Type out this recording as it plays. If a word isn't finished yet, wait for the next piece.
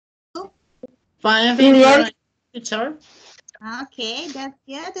Fine, thank you, teacher. Okay, that's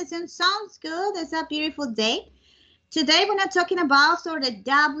good. That sounds good. It's a beautiful day. Today we're not talking about the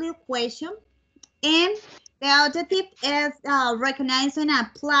W question, and the objective is recognize and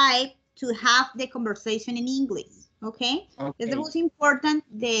apply to have the conversation in English. Okay, it's the most important.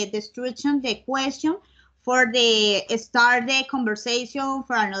 The structure, the question for the start the conversation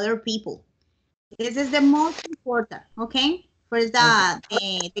for another people. This is the most important. Okay, for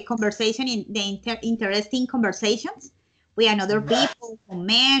the conversation in the interesting conversations with another people, a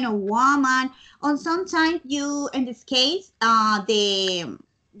man or woman, or sometimes you, in this case, the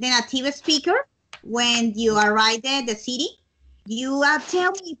native speaker, when you arrive at the city, you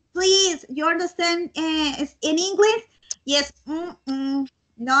tell me, please, you understand in English? Yes, no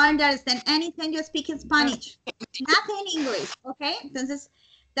understand anything, you speak in Spanish, nothing in English, okay? Entonces,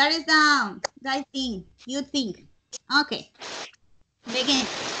 that is that thing, you think. Okay, begin.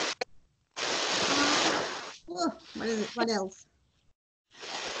 What is it? What else?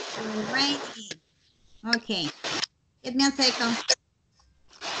 Rainy. Okay. Give me a second.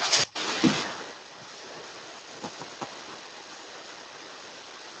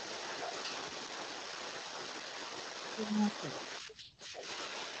 Give me a second.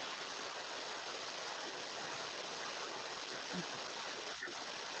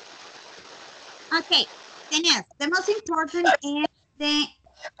 Okay. Then yes, the most important is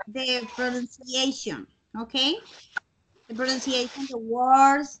the pronunciation. Okay. The pronunciation, the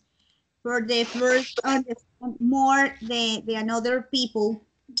words for the first understand more the another people,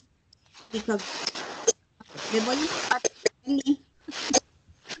 because the volume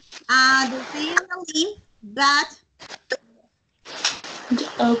the same but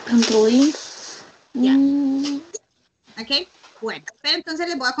Open the link. Yeah. Ok, bueno, pero entonces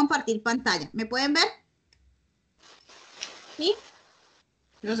les voy a compartir pantalla. ¿Me pueden ver? ¿Sí?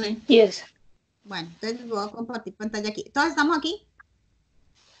 Yo sí. Yes. Bueno, entonces les voy a compartir pantalla aquí. ¿Todos estamos aquí?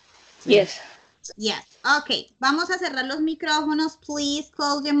 Yes. Yes. Ok, vamos a cerrar los micrófonos. Please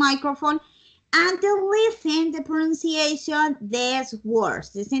close the microphone and listen the pronunciation these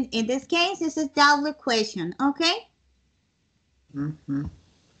words. In this case, this is double question, ok?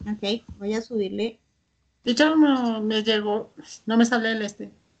 Ok, voy a subirle. Teacher, no me llegó, no me sale el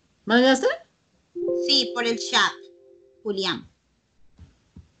este. ¿Me enviaste? Sí, por el chat, Julián.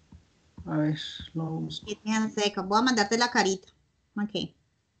 A ver, lo busco. Voy a mandarte la carita. Ok.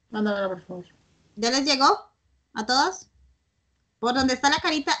 Mándamela, por favor. ¿Ya les llegó? ¿A todos? Por donde está la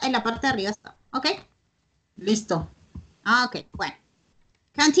carita, en la parte de arriba está. ¿Ok? Listo. Ok, bueno.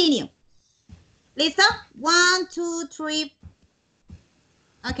 Continue. ¿Listo? 1, 2, 3.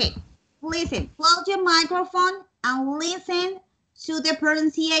 Ok. Listen. Close your microphone and listen to the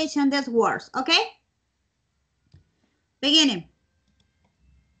pronunciation of these words. ¿Ok? Beginning.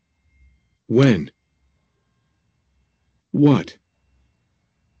 When? What?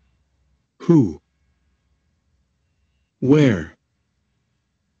 Who? Where?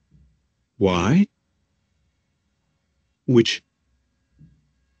 Why? Which?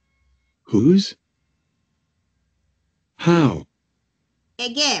 Whose? How?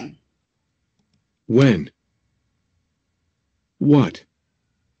 Again. When? What?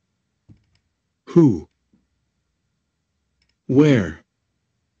 Who? Where?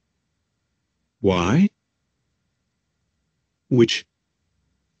 Why? Which?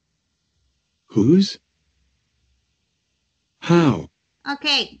 Whose? How?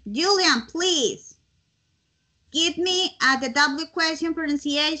 Okay, Julian, please. Give me the W question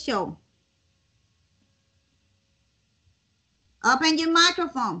pronunciation. Open your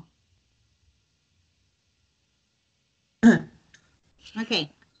microphone.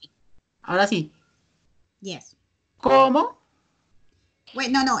 Okay. Ahora sí. Yes. ¿Cómo? Wait,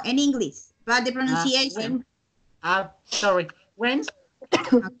 no, in English, but the pronunciation. Sorry. When?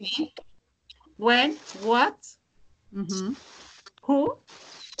 Okay. When? What? Who?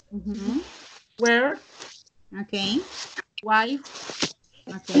 Where? Okay. Why?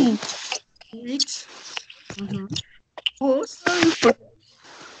 Okay. Which? Whose?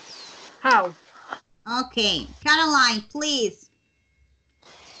 How? Okay. Caroline, please.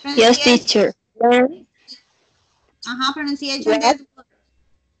 Yes, teacher. When? Pronunciation.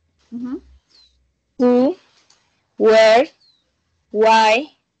 Who? Where?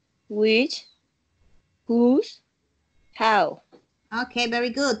 Why? Which? Whose? How? Okay,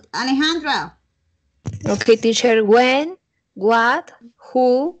 very good. Alejandra. Okay, teacher. When? What?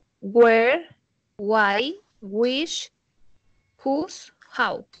 Who? Where? Why? Which? Whose?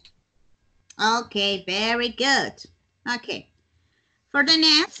 How? Okay, very good. Okay. For the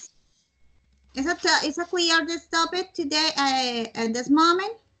next, is it clear this topic today at this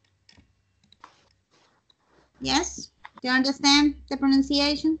moment? Yes? Do you understand the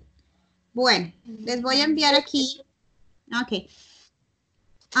pronunciation? Bueno, les voy a enviar aquí. Okay.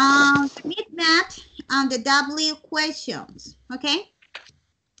 The mid math and the W questions. Okay?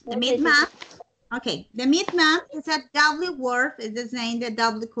 The mid math. Okay, the mid math is a W word, is the same, the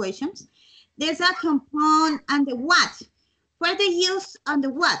W questions. There's a compound and the what. For the use on the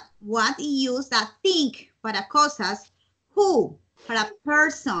what? What is used that think para cosas, who para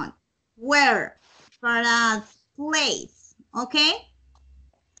person, where para place, okay?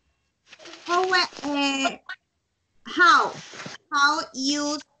 How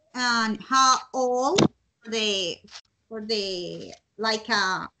use and how old for the like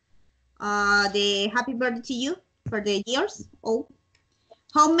the happy birthday to you for the years. Oh,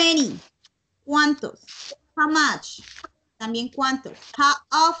 how many? ¿Cuántos? How much? También cuántos. How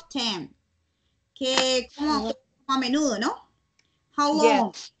often? Que como a menudo, ¿no? How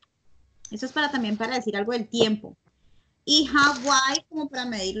long? Eso es también para decir algo del tiempo. Y how, why, como para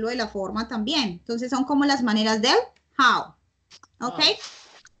medirlo de la forma también. Entonces son como las maneras del how. ¿Ok?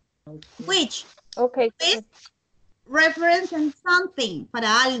 Which. Okay. With reference and something,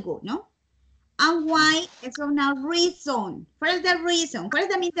 para algo, ¿no? And why es una reason. What is the reason? What does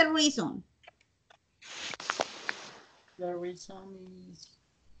that mean, the reason? The reason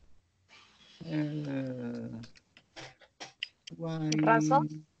is why.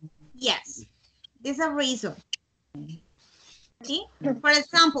 Razón. Yes, there's a reason. Okay? For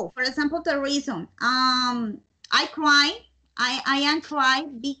example, the reason. I cry. I am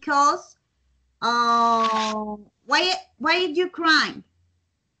crying because why did you cry?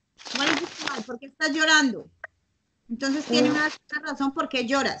 Why did you cry? ¿Por qué estás llorando? Entonces tiene una razón por qué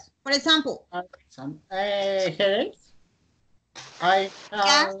lloras. For example, Headaches. I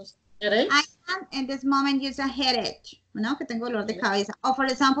have headaches. I am in this moment use a headache, ¿no? Que tengo dolor de cabeza. Or for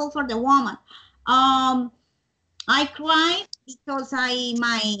example, for the woman, I cry because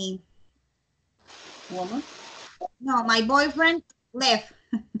my Woman. No, my boyfriend left.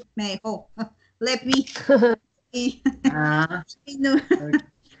 Me dejó. Left me.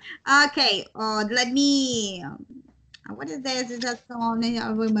 Okay. Let me. What is this? Is that song?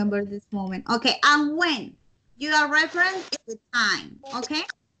 I remember this moment. Okay. And when you are reference is the time. Okay.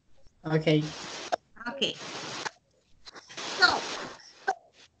 Okay. Okay.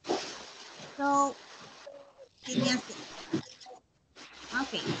 So. Give me a second.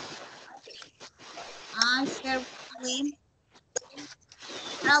 Okay. I share with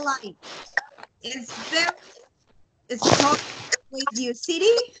Caroline. It's with your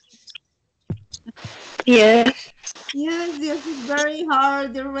city. Yes. Yes, this is very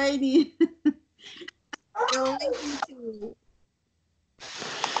hard. The rainy. Going to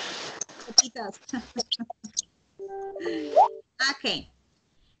Okay.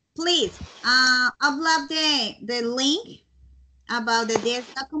 Please upload the link about this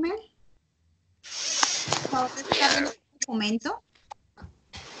document. So descarguen el documento.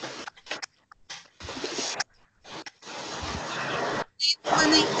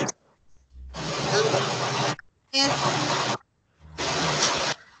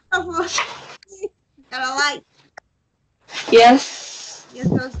 Caroline. Yes. Yes,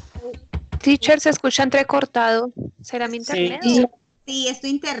 Teacher, se escucha entrecortado. ¿Será mi internet? Sí. Sí, es tu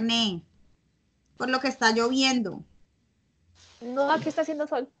internet. Por lo que está lloviendo. No, aquí está haciendo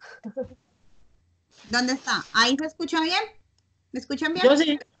sol. ¿Dónde está? ¿Ahí se escucha bien? ¿Me escuchan bien? Yo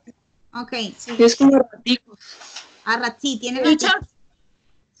sí. Ok. Sí. Es como ratico. Sí, tiene ratito.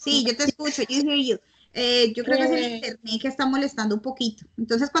 Sí, yo te escucho. You hear you. Yo creo que es el internet que está molestando un poquito.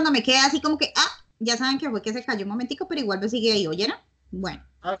 Entonces, cuando me queda así como que, ya saben que fue que se cayó un momentico, pero igual me sigue ahí, ¿oyeron? Bueno.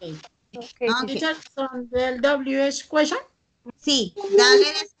 Okay. Okay. Teacher, son del WH question. Sí,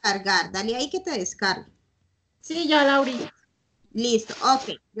 dale descargar. Dale ahí que te descargue. Sí, ya la abrí. Listo, ok.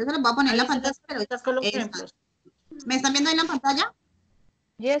 Yo se los voy a poner en la Ahí pantalla. pero con los ejemplos. ¿Me están viendo ahí en la pantalla?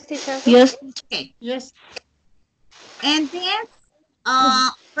 Yes, teacher. Yes. Okay. Yes. And then,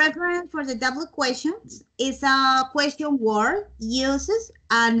 preference for the double questions is a question word, uses,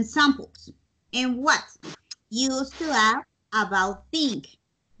 and samples. And what? Used to ask about think.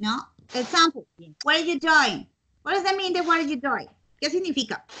 ¿No? Example. What are you doing? What does that mean, what are you doing? ¿Qué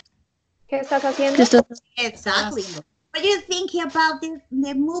significa? ¿Qué estás haciendo? Exactly. What are you thinking about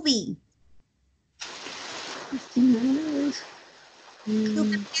the movie? ¿Tú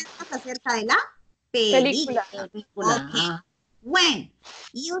qué piensas acerca de la película? Okay. When?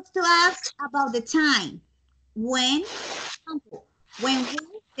 Used to ask about the time. When will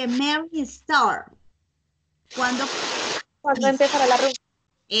the marriage start? ¿Cuándo empezará la reunión?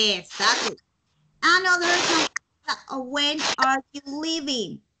 Exactly. Another example, when are you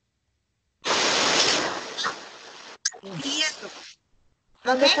leaving? Siguiendo.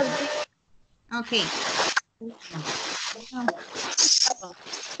 ¿Dónde ¿Ok? está Ok.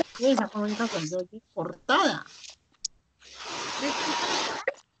 Esa comunicación se oye cortada.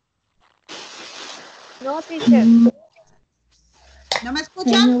 No, teacher. ¿No me Ya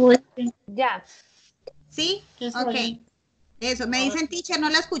escuchan? me voy. Ya. ¿Sí? ¿Qué se Ok. oye? Eso, me dicen teacher, no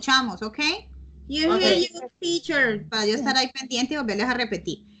la escuchamos, ¿ok? You Ok. hear you, teacher, para yo estar ahí pendiente y volverles a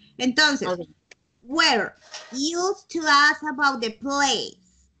repetir. Entonces, Ok. where, used to ask about the place,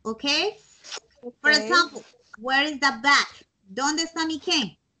 ¿ok? For example, where is the bag? ¿Dónde está mi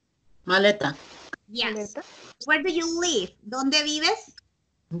qué? Maleta. Yes. Maleta. Where do you live? ¿Dónde vives?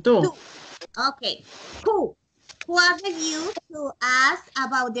 Tú. Okay. Who? Who asked you to ask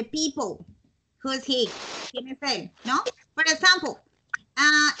about the people? Who's he? ¿Quién es él? ¿No? For example,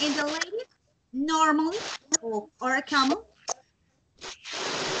 in the ladies, normally or common.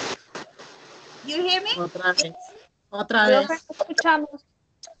 You hear me? Otra vez. Otra Profe, vez. no escuchamos.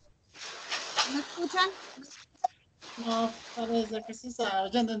 ¿Me escuchan? No, parece que se está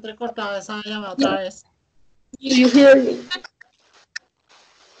oyendo entrecortada esa llamada otra vez. You hear me?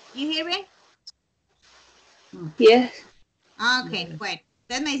 You hear me? Yes. Okay, bueno.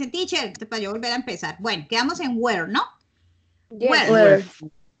 Entonces me dicen, teacher, para yo volver a empezar. Bueno, quedamos en where, ¿no? Yes. Where?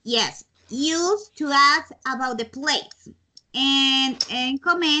 Yes. Used to ask about the place. And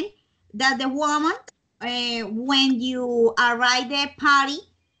comment that the woman, when you arrive the party,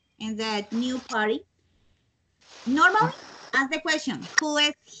 in the new party, normally ask the question, who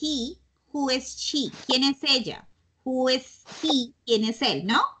is he? Who is she? ¿Quién es ella? Who is he? ¿Quién es él?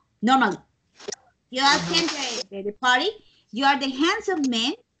 ¿No? Normally. You ask him the party, you are the handsome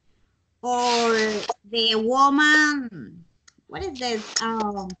man or the woman, what is this?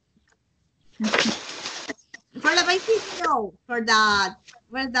 For the basic, no, for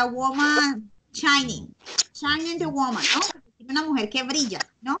the woman shining the woman, ¿no? Una mujer que brilla,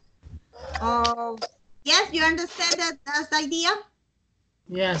 ¿no? Yes, you understand that's the idea?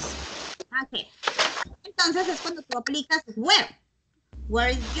 Yes. Okay. Entonces es cuando tú aplicas where.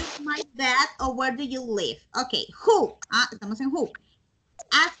 Where is my bed or where do you live? Okay, who? Estamos en who.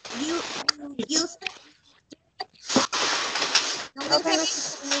 Ask you use.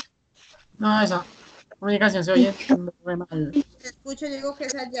 No, esa comunicación se oye muy mal. Te escucho, yo digo que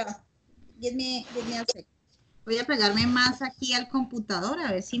es allá. Give me a sec. Voy a pegarme más aquí al computador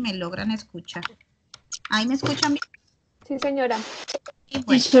a ver si me logran escuchar. ¿Ahí me escuchan bien? Sí, señora. Sí,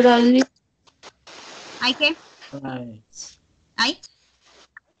 bueno. ¿Hay qué? ¿Ahí?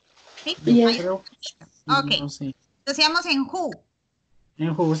 ¿Sí? Yo creo que sí, Ok. no sé. Entonces vamos en who. En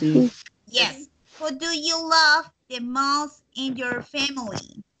who, sí. Yes. Who do you love the most in your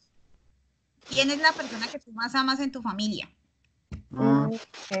family? ¿Quién es la persona que tú más amas en tu familia?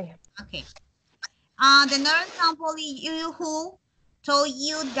 Okay. Okay. The another example is you who told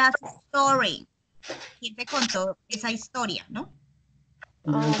you that story. ¿Quién te contó esa historia, no?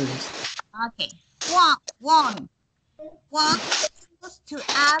 Okay. One used to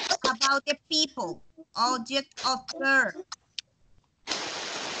ask about the people, object of verb.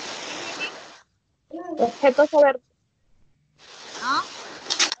 Objeto saber. ¿No?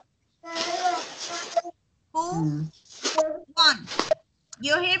 Who? One.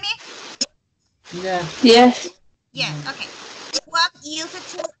 You hear me? Yeah. Yes. Yes, okay. What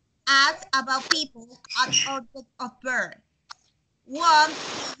used to ask about people at object of verb? What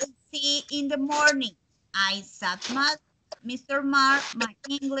did you see in the morning? I sat Mr. Mark, my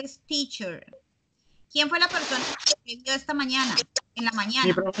English teacher. ¿Quién fue la persona que vio esta mañana? En la mañana.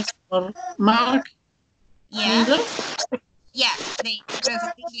 Mi profesor Mark. Yes. ¿Inglés? Yes, the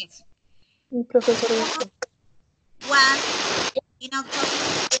profesor de inglés. Mi profesor. Was in October.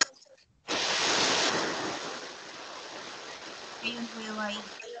 Hay un ruido ahí,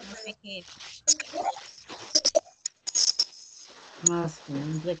 no sé qué es. Más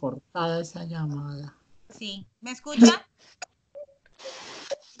entrecortada esa llamada. Sí, ¿me escucha?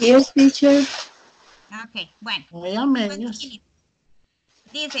 Yes, teacher. Ok, bueno. Voy a medios.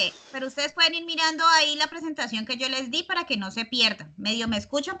 Dice, pero ustedes pueden ir mirando ahí la presentación que yo les di para que no se pierdan. Medio me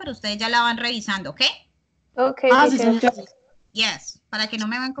escuchan, pero ustedes ya la van revisando, ¿ok? Ok, Sí, teacher. señora. Yes, para que no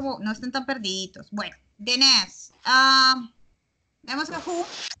me vean como, no estén tan perdiditos. Bueno, the next. Vemos a who.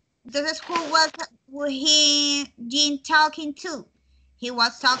 Entonces, who was Jean talking to? He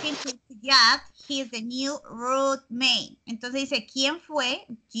was talking to Jack. He is the new roommate. Entonces dice, ¿quién fue?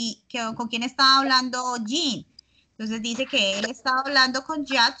 ¿Con quién estaba hablando Jean? Entonces dice que él estaba hablando con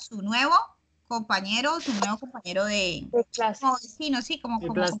Jack, su nuevo compañero de clase. sí, no, sí, como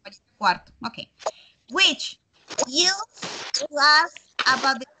clase. compañero de cuarto. Ok. Which you to ask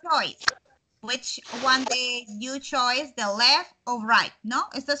about the choice. Which one you choose, the left or right, ¿no?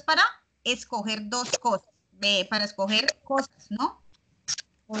 Esto es para escoger dos cosas, para escoger cosas, ¿no?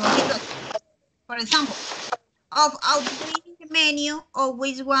 For example, of the menu, or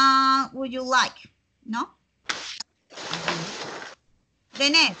which one would you like, ¿no? The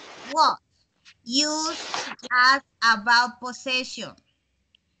next, what? Use as about possession.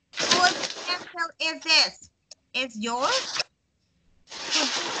 Whose pencil is this? ¿Es yours?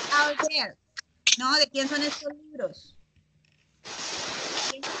 Whose books are there? ¿No? ¿De quién son estos libros?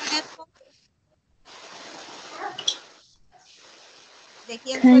 ¿De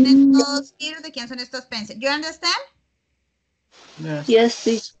quién son estos libros? ¿De quién son estos pencils? You understand? Yes. Yes,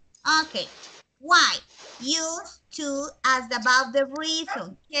 teacher. Okay. Why? Use to as about the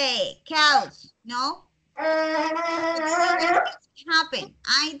reason. Okay. Cows. No? What happened?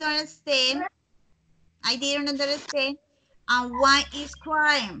 I don't understand. I didn't understand. And why is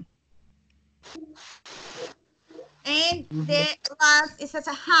crime? And the last is as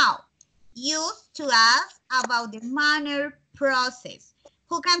a how. Use to ask about the manner process.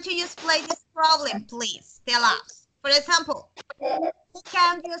 Who can you explain this problem, please? Tell us. For example, who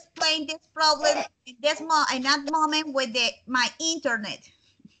can you explain this problem in that moment with my internet?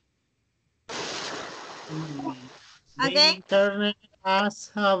 The internet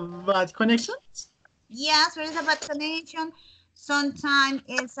has a bad connection? Yes, there is a bad connection. Sometimes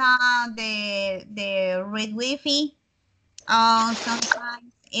it's the red Wi-Fi.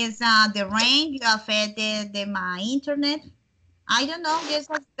 Sometimes it's the rain. You affect my internet. I don't know. There's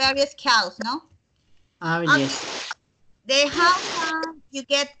various cows, no? Oh, Okay. yes. The how can you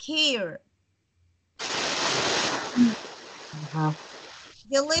get here?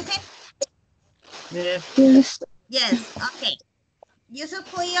 You listen? Yes. Yes. Yes. Okay. You so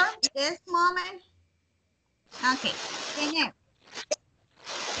clear this moment? Okay. The next.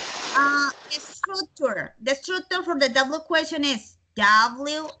 The structure for the W question is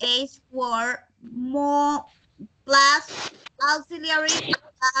WH word more plus auxiliary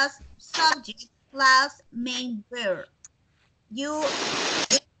plus subject plus main verb. You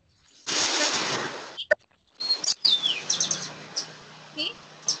 ¿sí?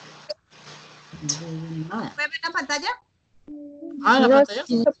 ¿Pueden ver la pantalla? Ah, la No, pantalla.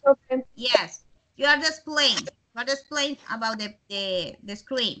 sí, profe. Yes. You are displaying. You are displaying about the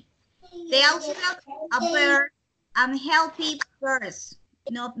screen. The auxiliary a verb and helping verbs,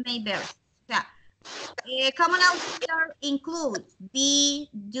 not main verbs. O sea, common auxiliary include be,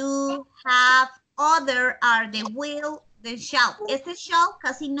 do, have, other are the will, the shall. Este shall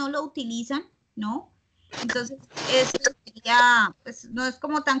casi no lo utilizan, ¿no? Entonces, este sería, pues, no es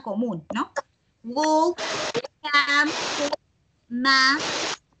como tan común, ¿no? Will, can, could,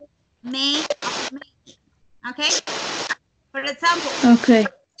 must, may, okay? For example, Okay.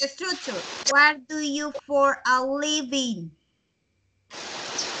 the structure, what do you for a living?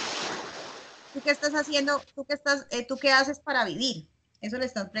 ¿Tú qué estás haciendo? ¿Tú qué haces para vivir? Eso le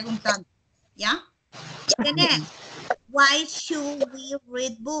están preguntando, ¿ya? Why should we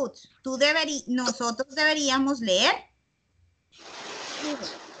read books? Nosotros deberíamos leer.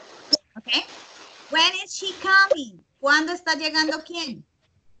 Okay. When is she coming? ¿Cuándo está llegando quién?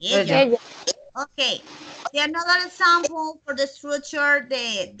 Ella. Ella. Okay. Another example for the structure,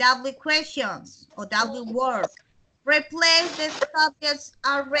 the W questions or W word. Replace the subjects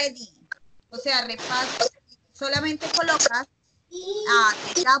already. O sea, repasa, solamente colocas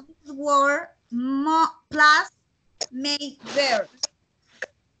the W word plus main verb.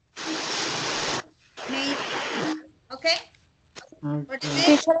 Okay?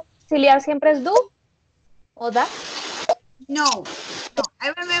 Teacher, auxiliar siempre es do o da. No.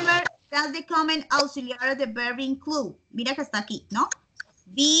 I remember that's the common auxiliary the verb include. Mira que está aquí, ¿no?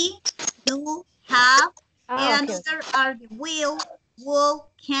 Be, do, have, and Okay. another are the will,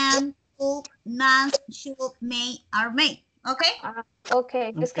 can, could, must, should, may, are may. Okay?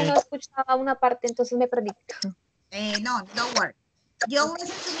 Okay. Es que no escuchaba una parte, entonces me perdí. No, don't worry. You'll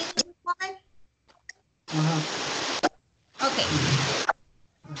listen to me in this moment? Okay.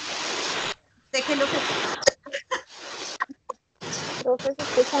 Sé que lo que Creo que se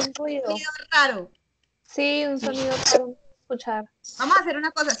escucha un ruido. sonido raro. Sí, un sonido para escuchar. Vamos a hacer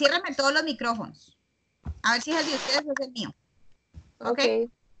una cosa, ciérrame todos los micrófonos. A ver si es el de ustedes o es el mío. Okay.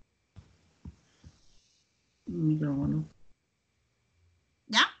 Micrófono.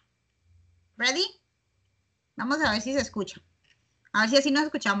 ¿Ya? ¿Ready? Vamos a ver si se escucha. A ver si así nos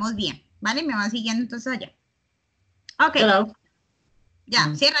escuchamos bien. ¿Vale? Me van siguiendo entonces allá. Ok. Hello.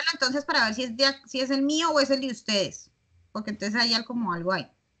 Ya, ciérralo entonces para ver si es el mío o es el de ustedes. Porque entonces hay como algo ahí.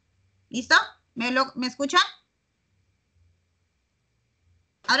 ¿Listo? ¿Me escuchan?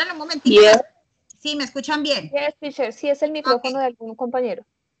 Ahora un momentito. Yeah. Sí, ¿me escuchan bien? Yes, teacher. Sí, es el micrófono de algún compañero.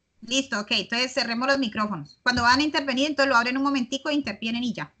 Listo, ok. Entonces cerremos los micrófonos. Cuando van a intervenir, entonces lo abren un momentico e intervienen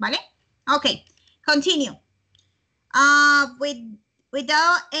y ya, ¿vale? Ok, continue.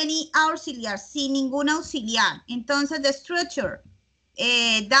 Without any auxiliar, sin ningún auxiliar. Entonces, the structure,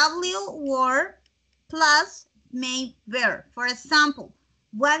 W word plus main verb. For example,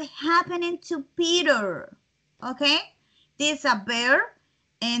 what happened to Peter? Okay, this is a verb,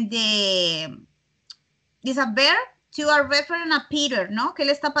 and this is a verb to a reference a Peter, ¿no? ¿Qué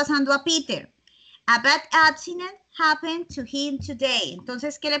le está pasando a Peter? A bad accident happened to him today.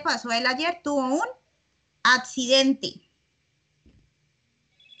 Entonces, ¿qué le pasó a él ayer? Tuvo un accidente.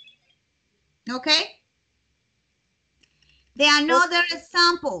 Okay. The another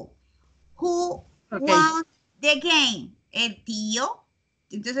example. Who won the game? El tío.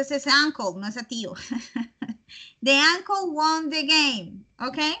 Entonces es uncle, no es a tío. The uncle won the game.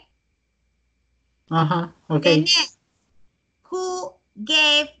 Okay. Ajá, ok. The next. Who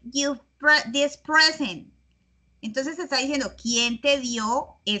gave you this present? Entonces se está diciendo, ¿quién te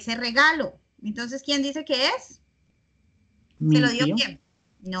dio ese regalo? Entonces, ¿quién dice que es? ¿Mi ¿Se lo dio tío? quién?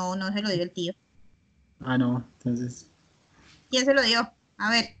 No, no se lo dio el tío. Ah, no, entonces. ¿Quién se lo dio? A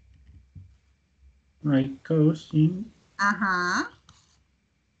ver. My cousin. Ajá.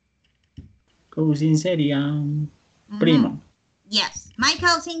 Cousin sería primo. Yes. My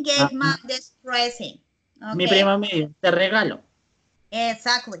cousin gave me this present. Okay. Mi prima me dio este regalo.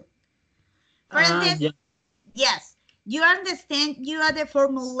 Exactly. For Ah, instance, ya. yes. You understand you are the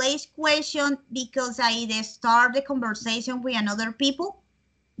formulation question because I start the conversation with another people?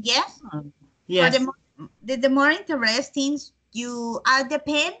 Yes? Yes. For the more interesting you add the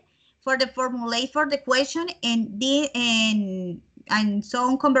pen for the formulate for the question and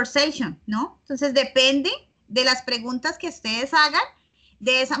some conversation, ¿no? Entonces depende de las preguntas que ustedes hagan,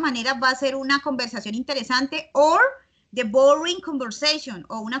 de esa manera va a ser una conversación interesante or the boring conversation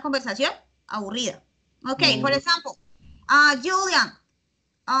o una conversación aburrida. Okay, for example, Julian,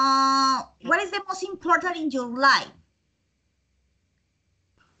 what is the most important in your life?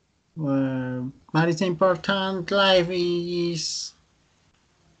 What is important life is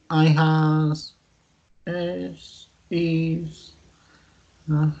I has is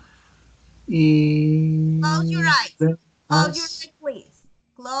Close your eyes. Close your as eyes, please.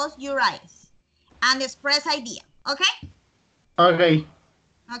 Close your eyes and express idea. Okay? okay.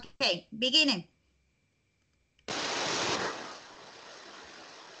 Okay, beginning.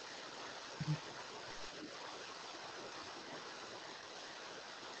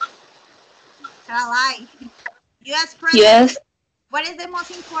 Caroline, you express Yes. what is the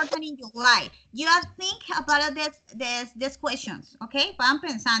most important in your life. You think about this questions, okay? Van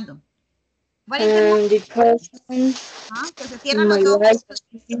pensando. What is the most The person que se in cierran my los ojos, life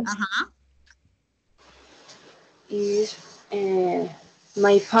please. Ajá. is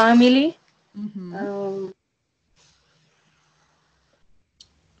my family.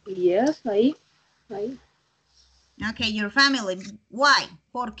 Yes, ahí. Okay, your family. Why?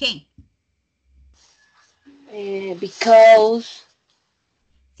 ¿Por qué? Because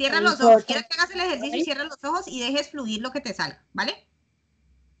Cierra los ojos. Quiero que hagas el ejercicio y cierra los ojos y dejes fluir lo que te salga, ¿vale?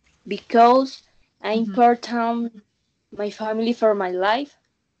 Because I important my family for my life,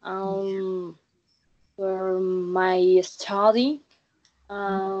 for my study,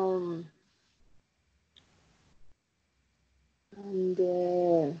 and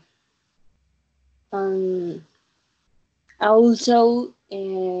also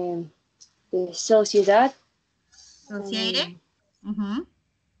the sociedad. Society.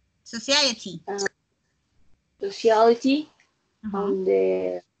 Society. Sociality on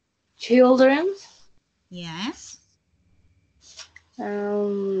the children. Yes.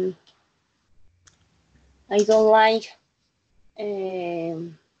 I don't like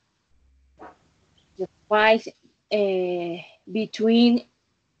the fight between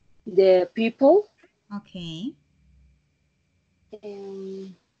the people. Okay.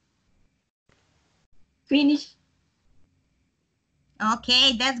 Finish.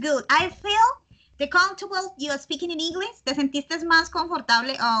 Okay, that's good. I feel the comfortable you are speaking in English. ¿Te sentiste más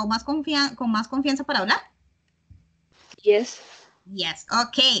confortable o más con más confianza para hablar? Yes. Yes.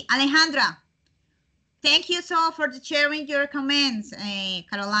 Okay, Alejandra. Thank you so for sharing your comments,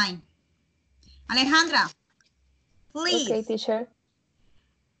 Caroline. Alejandra, please. Okay, teacher.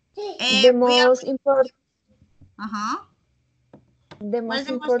 The most important. The most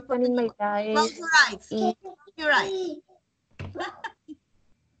important in my life. Close your eyes. Close your eyes.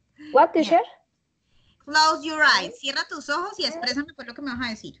 What, teacher? Yeah. Close your eyes. Cierra tus ojos y exprésame pues lo que me vas a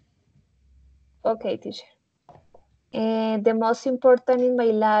decir. Okay, teacher. The most important in my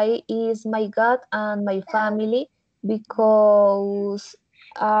life is my God and my family because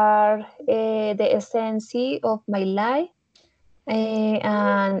are the essence of my life.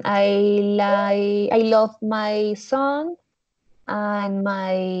 And I love my son and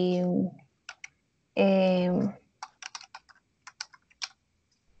um,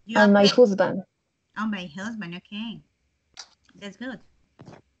 You and my okay? husband. Oh, my husband. Okay, that's good.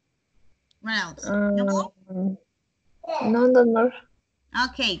 What else? No more? No more.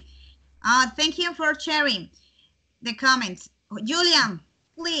 Okay. Thank you for sharing the comments. Julian,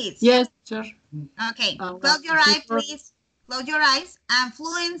 please. Yes, sir. Okay. Close your eyes, Before, please. Close your eyes and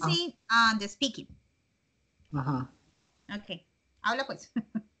fluency on the speaking. Okay. Habla pues.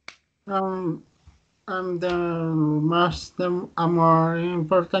 um, the most more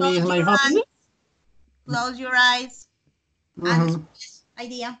important is Close my your family. eyes. Close your eyes and express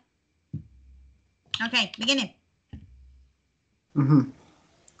idea. Okay, beginning.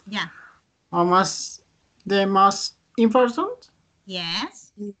 Yeah. The most important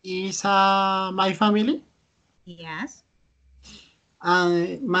Yes. is my family Yes.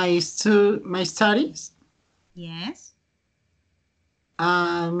 and my studies Yes.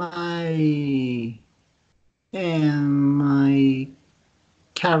 and my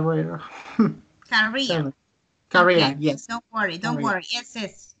career. Career. Career, Okay. yes. Don't worry. Don't Career. worry. Yes,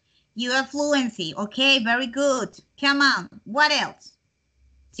 yes. You have fluency. Okay, very good. Come on. What else?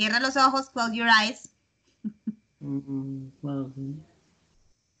 Cierra los ojos. Close your eyes. Well,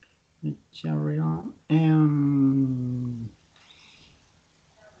 career.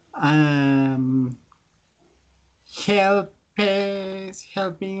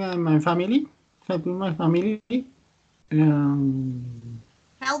 Helping my family. Helping my family.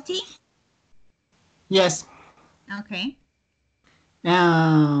 Healthy. Yes. Okay.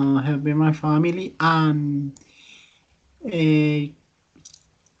 Helping my family and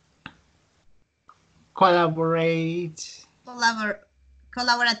collaborate.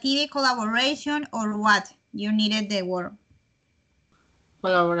 Collaborative, collaboration, or what? You needed the word.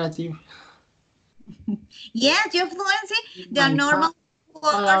 Collaborative. Yes, your fluency. The normal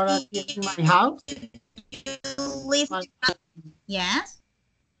words Collaborative in my house. listen. Yes.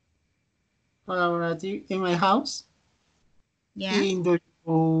 Collaborative in my house. Yes. In the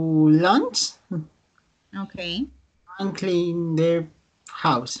lunch. Okay. And clean the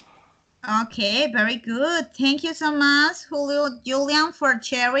house. Okay, very good. Thank you so much, Julian, for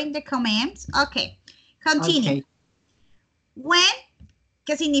sharing the comments. Okay, continue. Okay. When,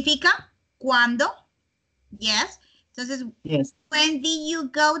 ¿qué significa? ¿Cuándo? Yes. Entonces, yes. When did you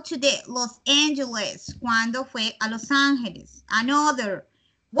go to the Los Angeles? ¿Cuándo fue a Los Ángeles? Another.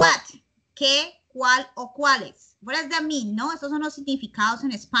 What? ¿Qué? ¿Cuál o cuáles? What does that mean? No, esos son los significados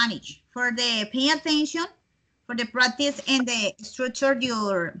en Spanish. For the pay attention, for the practice and the structure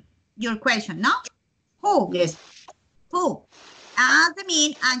your question, ¿no? Who? Yes. Who? As the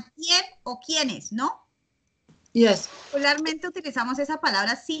mean, and quién o quiénes, ¿no? Yes. Regularmente utilizamos esa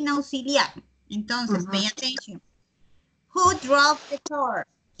palabra sin auxiliar. Entonces, pay attention. Who drove the car?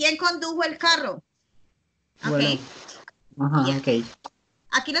 ¿Quién condujo el carro? Ok. Bueno. Yes. Okay.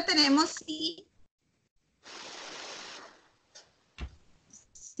 Aquí lo tenemos sí.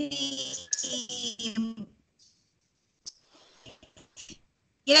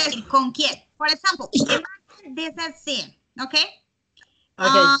 Quiere decir con quién. For example, imagine this as scene, okay?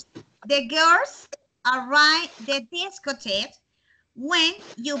 The girls arrive the discotheque when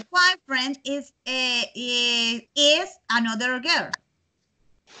your boyfriend is another girl.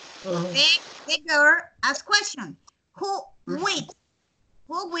 The girl asks question. Who with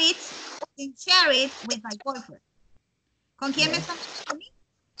and share it with my boyfriend? ¿Con quién me están hablando?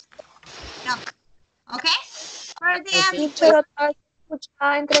 No. Okay? For the Sí, pero se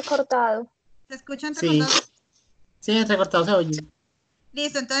escucha entrecortado. ¿Se escucha entrecortado? Sí, entrecortado se oye.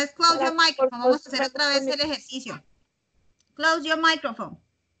 Listo, entonces close your microphone. Vamos a hacer otra vez el ejercicio. Close your microphone.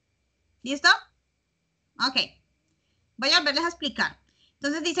 ¿Listo? Ok. Voy a volverles a explicar.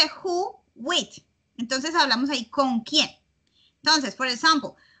 Entonces dice who with. Entonces hablamos ahí con quién. Entonces, por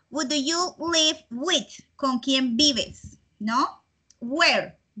ejemplo, would you live with? ¿Con quién vives? ¿No?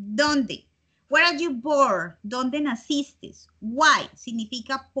 Where? ¿Dónde? Where are you born? ¿Dónde naciste? Why?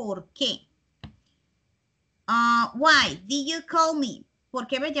 Significa por qué. Why did you call me? ¿Por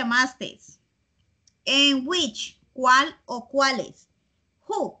qué me llamaste? And which? ¿Cuál o cuáles?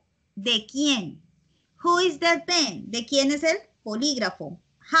 Who? ¿De quién? Who is that pen? ¿De quién es el polígrafo?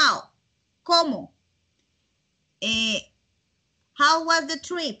 How? ¿Cómo? How was the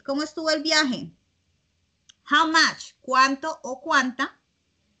trip? ¿Cómo estuvo el viaje? How much? ¿Cuánto o cuánta?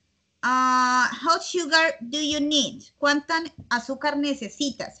 How sugar do you need? ¿Cuánta azúcar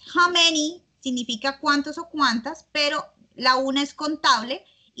necesitas? How many significa cuántos o cuántas, pero la una es contable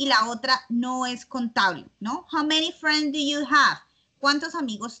y la otra no es contable, ¿no? How many friends do you have? ¿Cuántos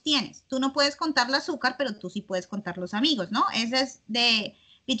amigos tienes? Tú no puedes contar el azúcar, pero tú sí puedes contar los amigos, ¿no? Ese es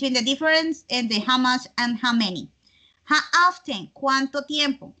between the difference and the how much and how many. How often? ¿Cuánto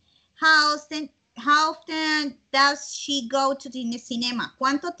tiempo? How often does she go to the cinema?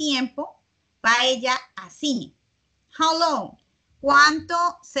 ¿Cuánto tiempo va ella a cine? How long?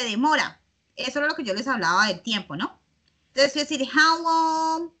 ¿Cuánto se demora? Eso era lo que yo les hablaba del tiempo, ¿no? Entonces, decir, how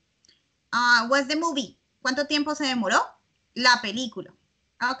long was the movie? ¿Cuánto tiempo se demoró la película?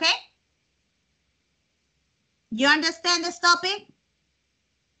 ¿Ok? You understand this topic?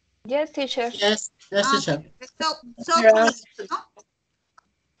 Yes, teacher. Yes, teacher. Okay. So clear, ¿no?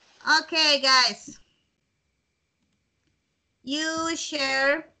 Okay, guys. You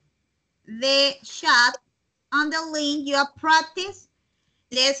share the chat on the link you have practiced.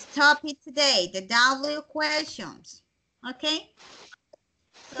 Let's topic today, the W questions. Okay?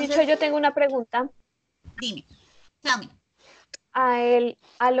 Teacher, yo tengo una pregunta. Dime, tell me.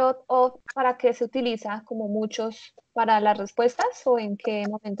 A lot of, ¿para qué se utiliza? ¿Como muchos para las respuestas o en qué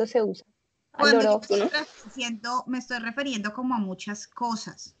momento se usa? A Cuando lot yo of, me estoy refiriendo como a muchas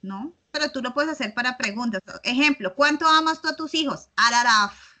cosas, ¿no? Pero tú lo puedes hacer para preguntas. Ejemplo, ¿cuánto amas tú a tus hijos? A lot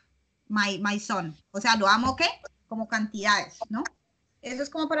of my son. O sea, ¿lo amo qué? Como cantidades, ¿no? Eso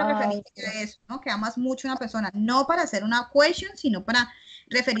es como para referirte a eso, ¿no? Que amas mucho a una persona. No para hacer una question, sino para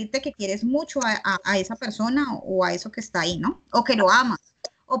referirte que quieres mucho a esa persona o a eso que está ahí, ¿no? O que lo amas.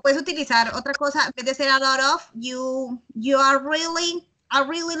 O puedes utilizar otra cosa, en vez de ser a lot of, you are really, I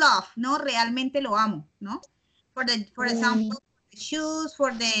really love, ¿no? Realmente lo amo, ¿no? For example,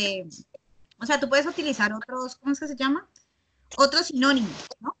 for the shoes, o sea, tú puedes utilizar otros, ¿cómo es que se llama? Otros sinónimos,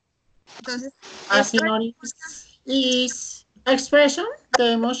 ¿no? Entonces, synonyms is expression,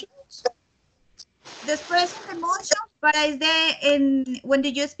 the emotions. The expression emotion, but when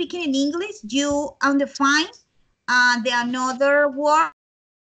you're speaking in English, you define the another word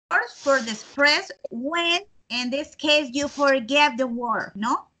for the express when, in this case, you forget the word,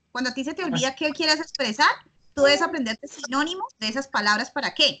 ¿no? Cuando a ti se te olvida qué quieres expresar, tú debes aprenderte sinónimos de esas palabras.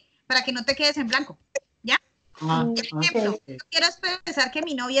 ¿Para qué? Para que no te quedes en blanco, ¿ya? Por ejemplo, yo quiero expresar que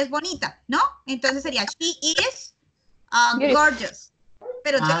mi novia es bonita, ¿no? Entonces sería, she is gorgeous.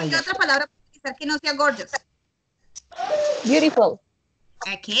 Pero ¿qué otra palabra puedo utilizar que no sea gorgeous? Beautiful.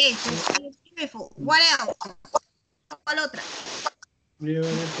 Okay, so she is beautiful. What else? ¿Cuál otra?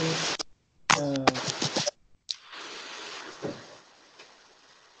 Beautiful.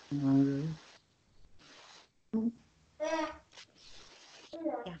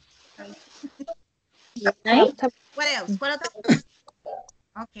 What else? ¿Cuál otra?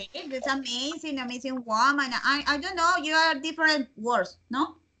 Okay, that's amazing, amazing woman. I don't know, you are different words,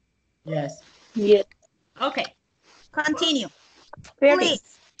 ¿no? Yes. Yes. Okay, continue. Pretty.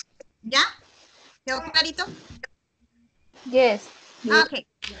 Please. ¿Ya? ¿Quedó clarito? Yes. Okay.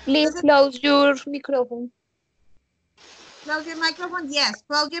 Please close your microphone. Close your microphone. Yes,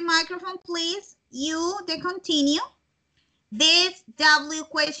 close your microphone, please. You, continue. This W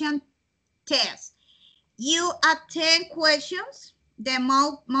question test. You attend questions, the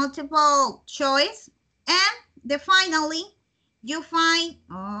multiple choice, and finally, you find,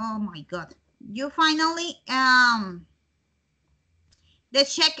 oh my God, you finally, the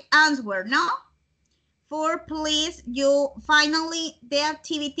check answer, no? For please, you finally, the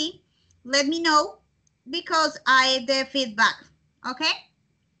activity, let me know because the feedback, okay?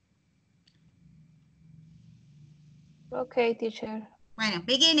 Okay, teacher. Bueno,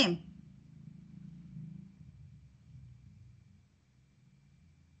 beginning.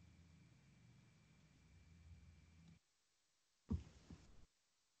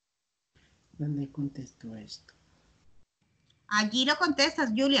 ¿Dónde contesto esto? Allí lo contestas,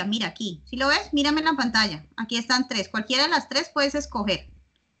 Julia, mira aquí. ¿Sí lo ves? Mírame en la pantalla. Aquí están tres. Cualquiera de las tres puedes escoger.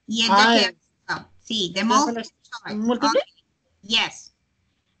 Y sí, de multiple choice. ¿Múltiple? Okay. Yes.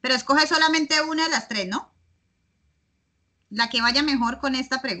 Pero escoge solamente una de las tres, ¿no? La que vaya mejor con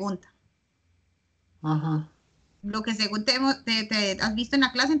esta pregunta. Ajá. Lo que según te has visto en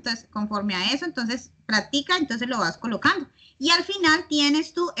la clase, entonces, conforme a eso, entonces, practica, entonces lo vas colocando. Y al final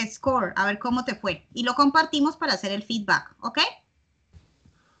tienes tu score, a ver cómo te fue. Y lo compartimos para hacer el feedback, ¿ok?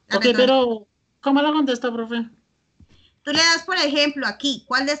 Ok, pero ¿cómo lo contesta, profe? Tú le das, por ejemplo, aquí,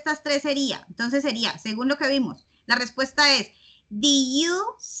 ¿cuál de estas tres sería? Entonces sería, según lo que vimos, la respuesta es, did you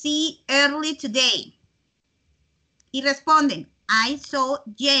see early today? Y responden, I saw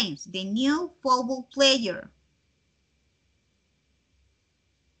James, the new football player.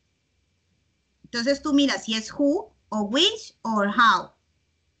 Entonces tú miras si es who, o which, o how.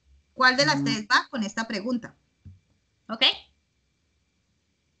 ¿Cuál de las tres va con esta pregunta? ¿Ok?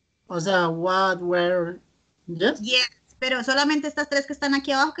 O sea, what, where, yes. Yes, pero solamente estas tres que están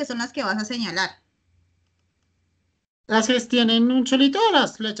aquí abajo que son las que vas a señalar. Las que tienen un chulito de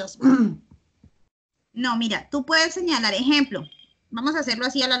las flechas. No, mira, tú puedes señalar, ejemplo, vamos a hacerlo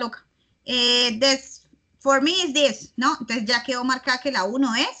así a la loca. This, for me is this, ¿no? Entonces ya quedó marcada que la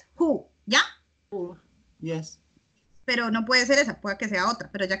 1 es who, ¿ya? Yes. Pero no puede ser esa, puede que sea otra,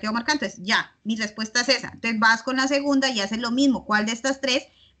 pero ya quedó marcada, entonces ya, mi respuesta es esa. Entonces vas con la segunda y haces lo mismo. ¿Cuál de estas tres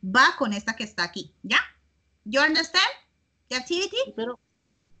va con esta que está aquí? ¿Ya? You understand the activity? ¿Pero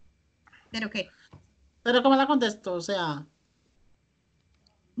qué? Pero ¿cómo la contesto? O sea,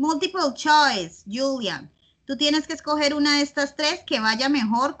 Multiple choice, Julian. Tú tienes que escoger una de estas tres que vaya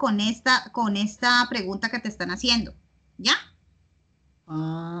mejor con esta pregunta que te están haciendo. ¿Ya?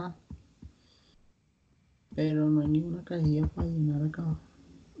 pero no hay ninguna casilla para llenar acá.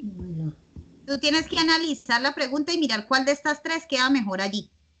 Ya. Tú tienes que analizar la pregunta y mirar cuál de estas tres queda mejor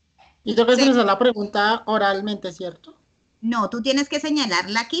allí. Y tengo que Sí. expresar la pregunta oralmente, ¿cierto? No, tú tienes que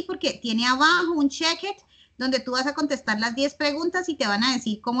señalarla aquí porque tiene abajo un check it donde tú vas a contestar las 10 preguntas y te van a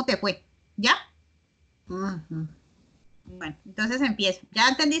decir cómo te fue. ¿Ya? Bueno, entonces empiezo. ¿Ya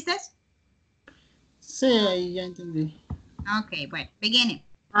entendiste? Sí, ahí ya entendí. Ok, bueno, beginning.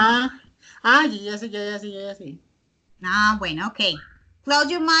 Ya sé, ya sé, ya sé. Bueno, ok. Close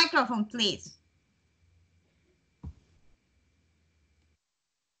your microphone, please.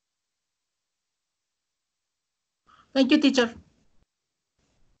 Thank you, teacher.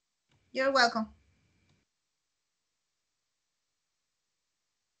 You're welcome.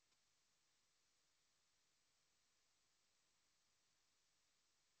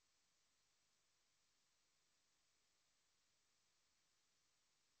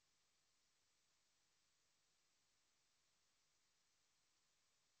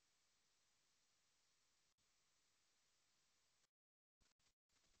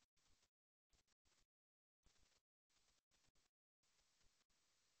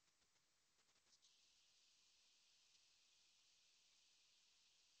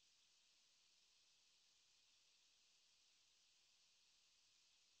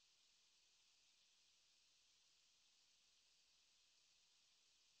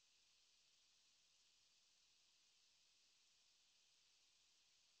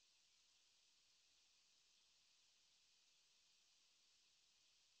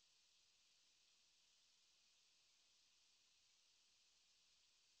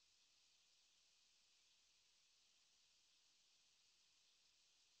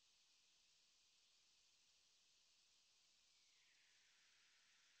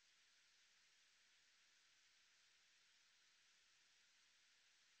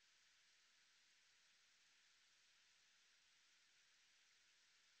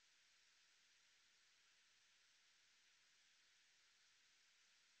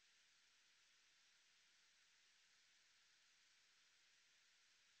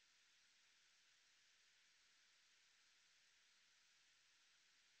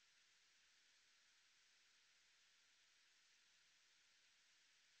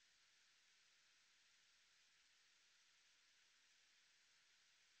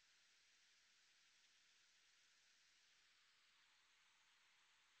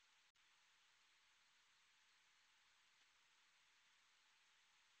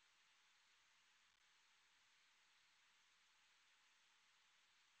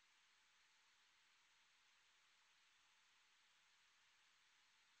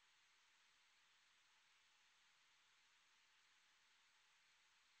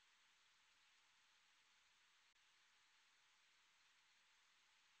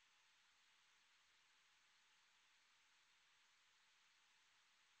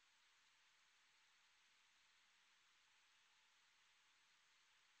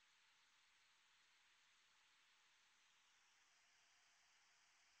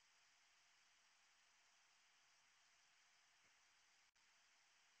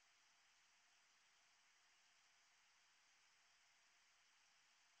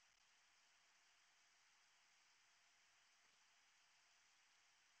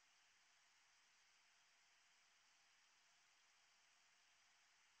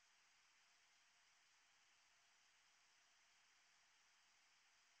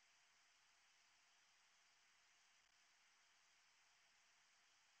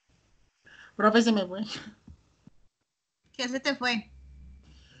 Profe, se me fue. ¿Qué se te fue?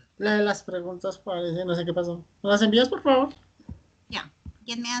 La de las preguntas parece, no sé qué pasó. ¿Me las envías, por favor? Ya,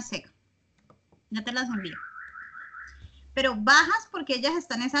 give me a sec. Ya te las envío. pero bajas porque ellas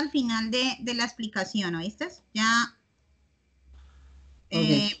están es al final de la explicación, ¿oíste? Ya,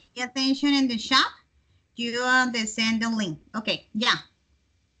 Okay. pay attention in the chat. You send the link. Okay, ya.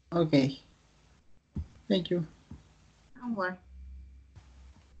 Okay. Thank you. Don't worry.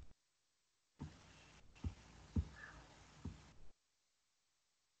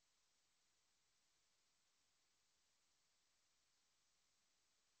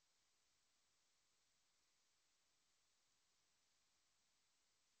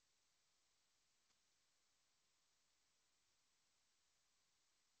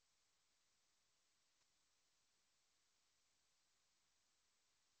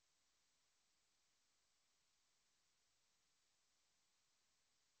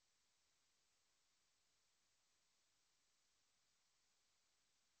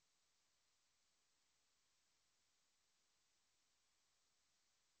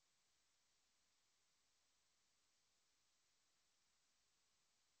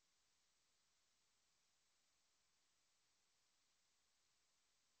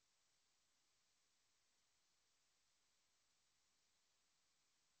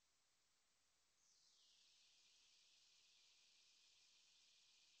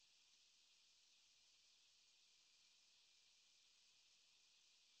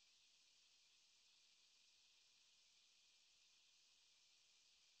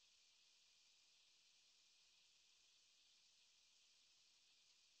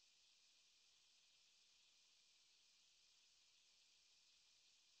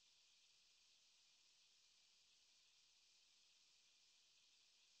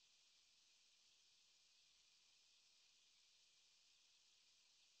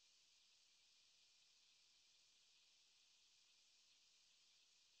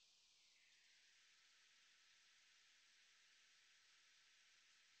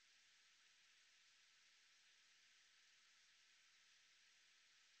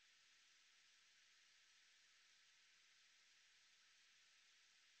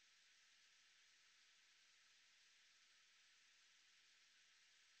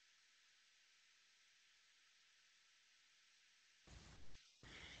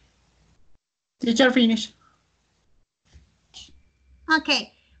 Teacher, finish.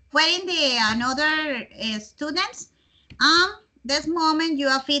 Okay, waiting the another students. This moment you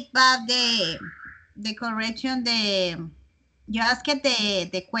have feedback the correction you ask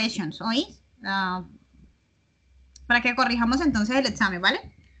the questions, ¿oí? Para que corrijamos entonces el examen, ¿vale?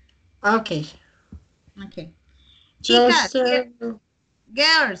 Okay. Okay. Just, Chicas,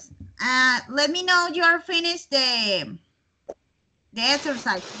 girls, let me know you are finished the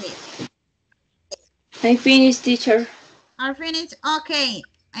exercise, please. I finished, teacher. Are finished? Okay.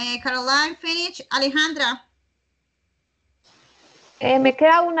 Caroline, finish. Alejandra. Me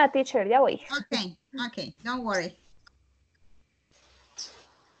queda una, teacher, ya voy. Okay, okay, don't worry.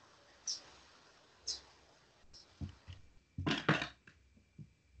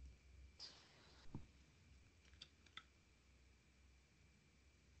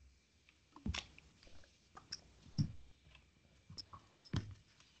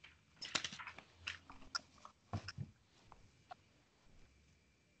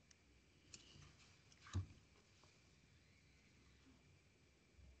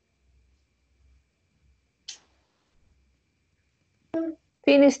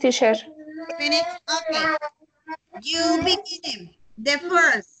 Finish, teacher. Finish? Okay. You begin. The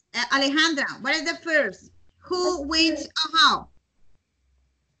first. Alejandra, what is the first? Who, which, or how?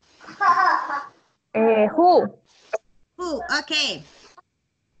 Who? Who? Okay.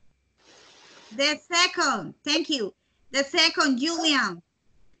 The second. Thank you. The second, Julian.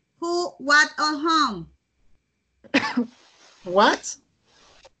 Who, what, or whom? what?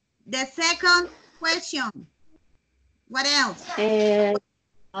 The second question. What else?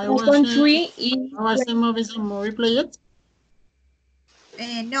 I Second watch three is I watch the movies on movie players.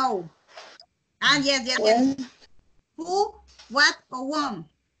 No. Yes. when. Who, what, or whom?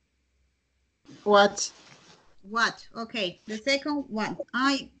 What? What? Okay. The second one.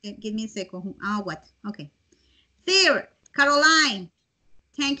 Give me a second. What? Okay. Third, Caroline.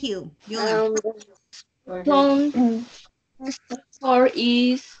 Thank you, Julian. Second four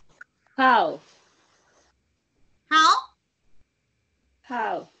is how. How?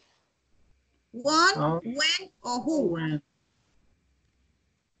 How. When, Oh, when, or who? when?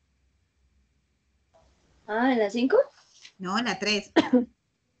 ¿En la 5? No, la 3.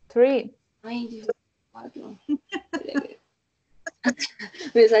 3. Ay, Dios, 4.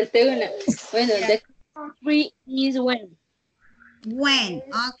 Me salté una. Bueno, Yeah. the three is when. When.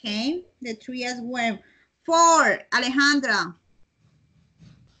 Okay. The 3 as well. 4, Alejandra.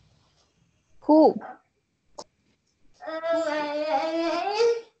 Who?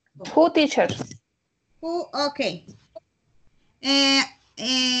 Who, teacher? Who? Okay.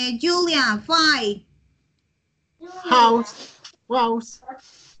 Julian, 5. House. Was.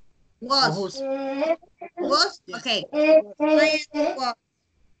 Was. Whose? Was? Yes. Okay. Science was.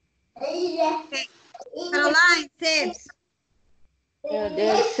 Okay. Caroline, tips.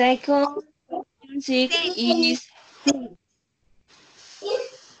 The second music is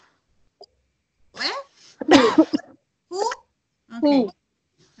Where? who. Who? Okay. Who.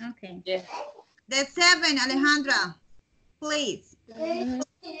 Okay. Yes. The 7, Alejandra, please.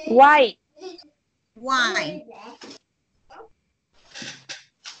 Why? Why?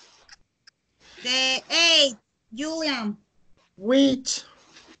 The 8, Julian. Which?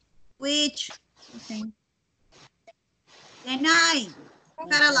 Which? Okay. The 9,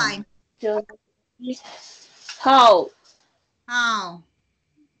 Caroline. So is how. How?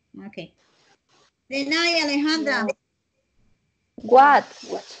 Okay. The 9, Alejandra. What?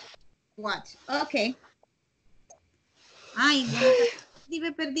 What? What? Okay. Ay, no,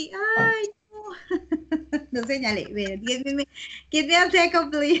 me perdí. Ay, no. No señalé. Give me a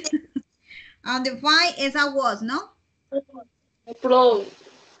second, please. On the 5 is a was, no? No problem.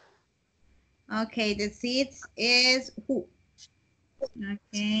 Okay, the 6 is who?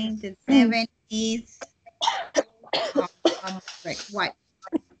 Okay, the 7 is what?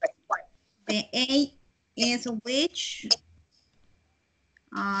 The 8 is which?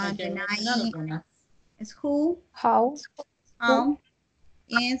 The 9 is who? How? How?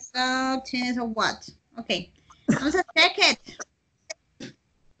 Is 10 is a what? Okay, vamos a check it.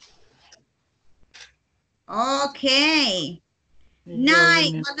 Okay.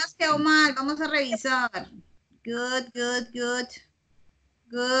 9, ¿cuál nos quedó mal? Vamos a revisar. Good, good, good.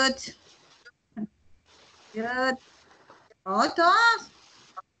 Good. Good. Oh, todos.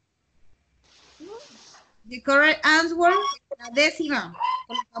 The correct answer, la décima.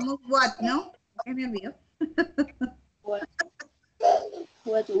 Colocamos what, ¿no? ¿Qué me olvidó? What?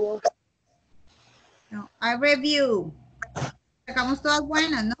 What was? No, I review. Sacamos todas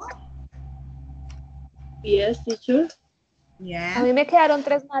buenas, ¿no? Yes, teacher. A Yeah. mí me quedaron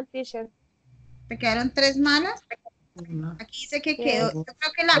 3 mal, teacher. ¿Te quedaron 3 malas? Una, Aquí dice que Yes. quedó. Yo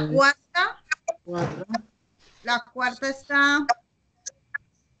creo que la cuarta. 4. La cuarta está.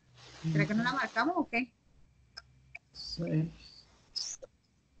 ¿Será que no la marcamos o qué? 6.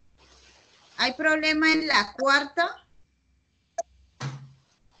 ¿Hay problema en la cuarta?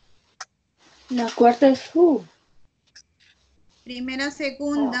 La cuarta es who. Primera,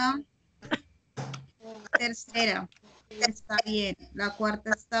 segunda. Tercera. Está bien. La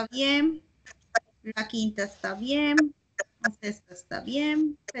cuarta está bien. La quinta está bien. La sexta está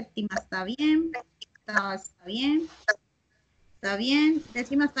bien. Séptima está bien. Octava está bien. Está bien.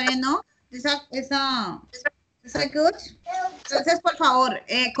 Décima está bien, ¿no? Esa good. Entonces, por favor,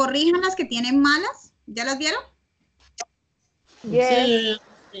 corrijan las que tienen malas. ¿Ya las vieron? Yes.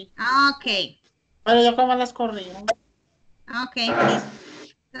 Sí. Ok. Pero yo como las corrijo. Ok, listo.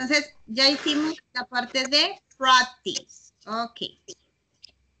 Entonces, ya hicimos la parte de practice. Ok.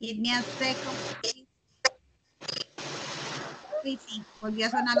 Give me a second, please. Sí, sí, volvió a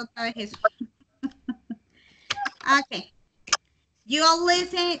sonar otra vez eso. Ok. You all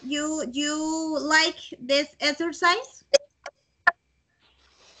listen, you like this exercise?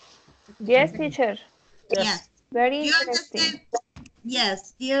 Yes, teacher. Yes. Very You interesting. understand?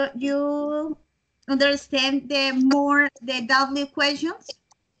 Yes. You understand the W questions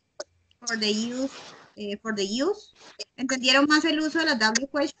for the use. ¿Entendieron más el uso de las W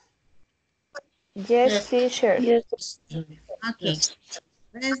questions? Yes, teacher. Yes. Okay.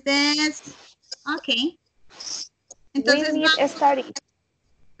 What is this? Okay. We Entonces need a study.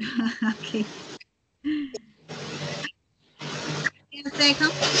 Okay. In a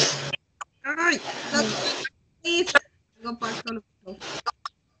second. All right. Please go back to the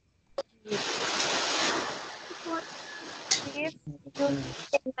Please use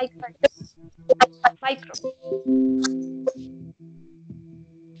micro.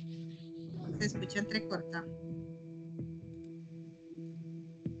 Se escucha entrecortado.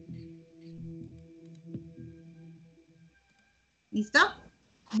 ¿Listo?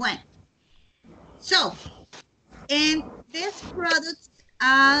 Bueno. So, and this product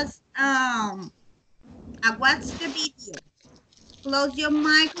as watch the video. Close your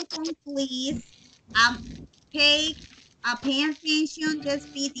microphone, please. Pay attention this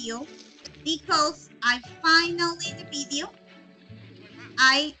video because I finally the video.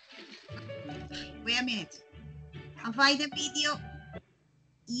 Wait a minute. I find the video.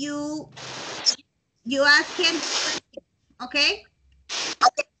 You ask him, okay?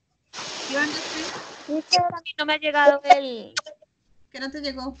 You understand? Teacher, a mí no me ha llegado ¿Qué no te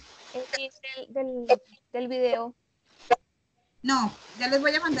llegó? el link del video. No, ya les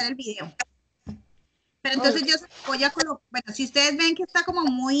voy a mandar el video. Pero entonces yo se los voy a colocar. Bueno, si ustedes ven que está como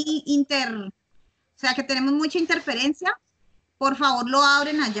muy o sea, que tenemos mucha interferencia, por favor lo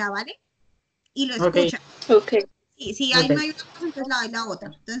abren allá, ¿vale? Y lo Ok. escuchan. Okay. Y si hay, Ok. no hay una cosa, entonces la hay la otra.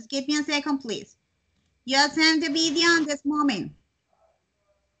 Entonces, give me a second, please. Just send the video in this moment.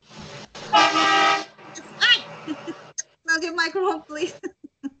 Ay! Close your microphone, please.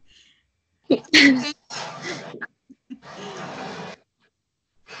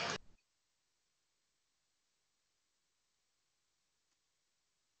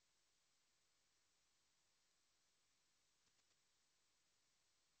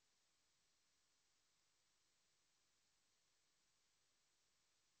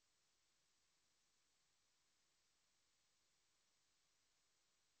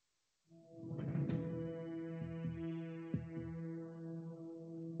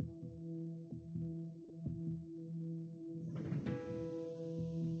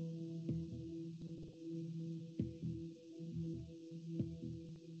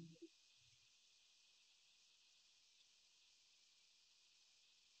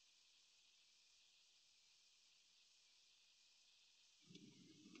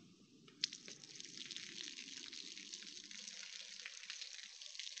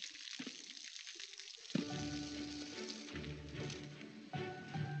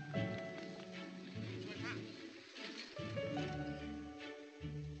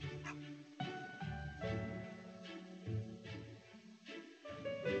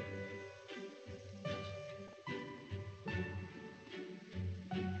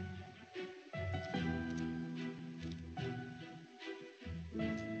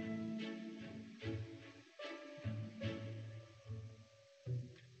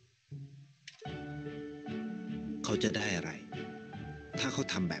เขาจะได้อะไร ถ้าเขา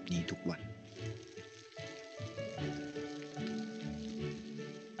ทำแบบนี้ทุกวัน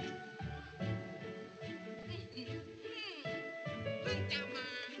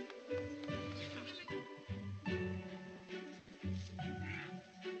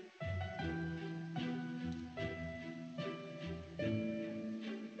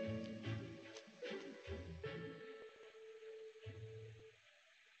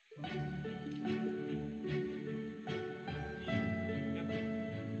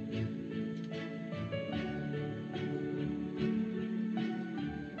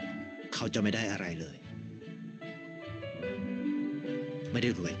เขาจะไม่ได้อะไรเลย ไม่ได้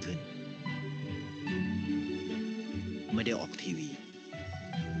รวยขึ้น ไม่ได้ออกทีวี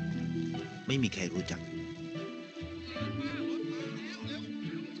ไม่มีใครรู้จัก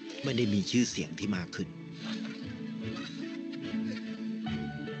ไม่ได้มีชื่อเสียงที่มากขึ้น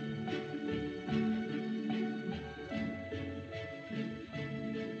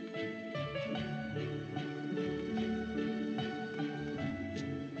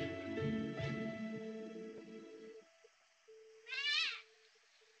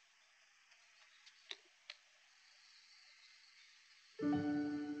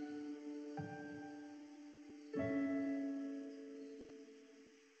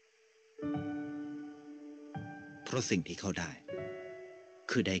เพราะสิ่งที่เขาได้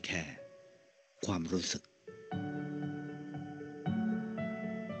คือได้แค่ความรู้สึก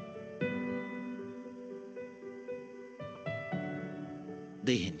ไ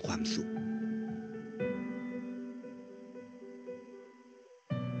ด้เห็นความสุข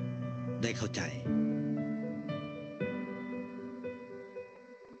ได้เข้าใจ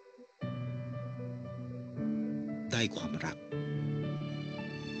ได้ความรัก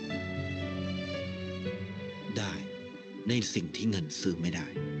ได้ในสิ่งที่เงินซื้อไม่ได้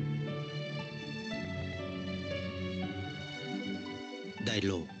ได้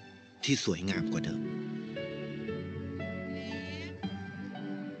โลกที่สวยงามกว่าเดิม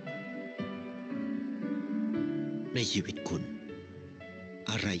ในชีวิตคุณ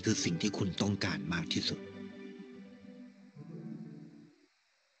อะไรคือสิ่งที่คุณต้องการมากที่สุด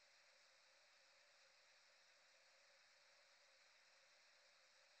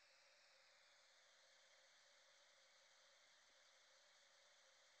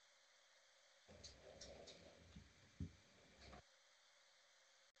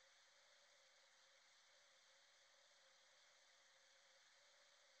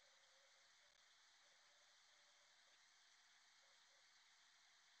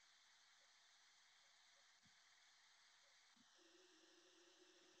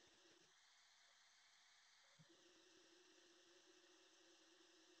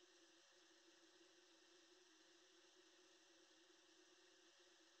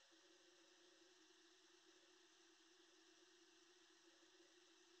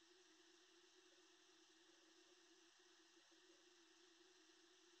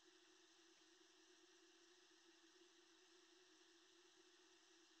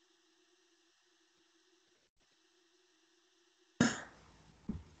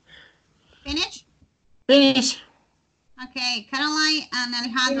Finish? Finish. Okay, Caroline and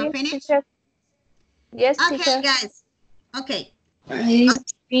Alejandro, Finish, finish? teacher. Yes, Okay, teacher. guys. Okay, I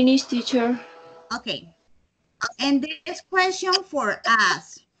finished, teacher. okay. And this question for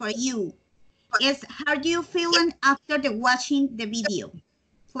us, for you, is how do you feeling after the watching the video?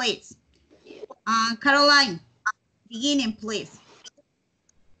 Please. Caroline, beginning, please.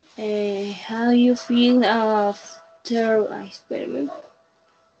 How you feel after... Ay, espérame.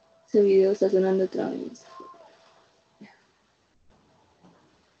 Ese video está sonando otra vez.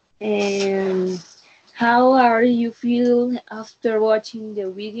 How are you feel after watching the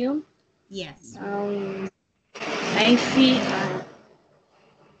video? Yes. I feel...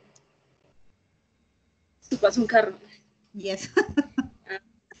 se pasa un carro. Yes.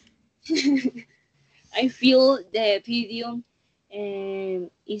 I feel the video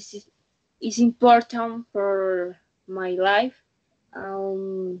is important for my life.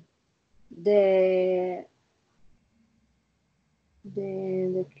 The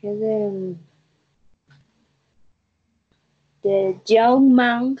the young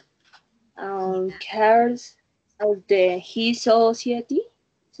man cares of his society.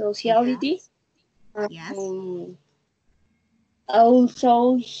 Yes.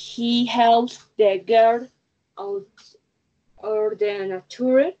 Also, he helps the girl out or the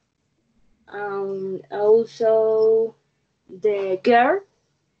nature. Also, the girl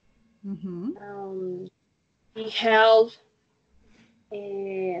he helps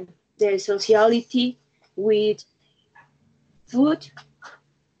the sociality with food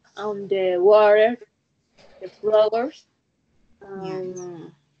on the water, the flowers.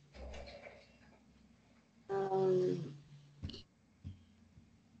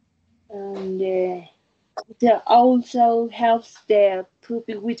 And it also helps the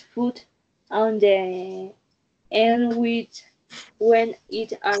puppy with food on the end with when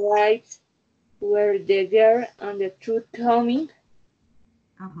it arrives where the girl and the truth coming.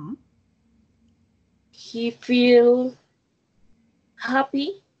 He feels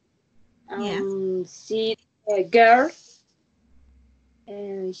happy and see the girl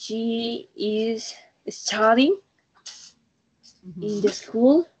and she is studying in the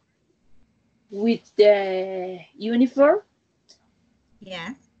school with the uniform.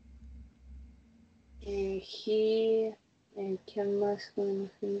 Yes. He ¿qué más?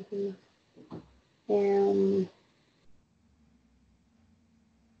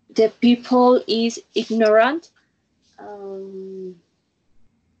 The people is ignorant.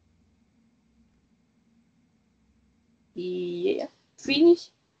 Yeah, finish.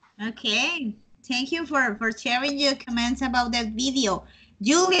 Okay. Thank you for sharing your comments about that video.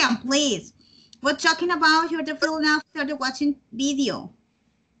 Julian, please. We're talking about your feeling after the watching video.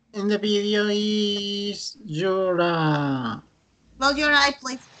 In the video is your Close your eye,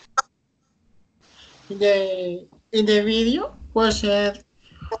 please. in the video was it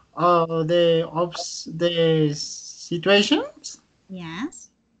the situations Yes.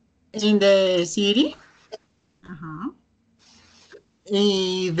 in the city.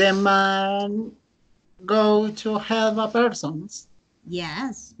 The man go to help a person.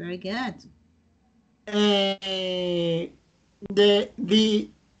 Yes, very good.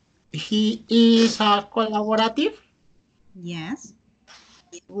 He is a collaborative. Yes.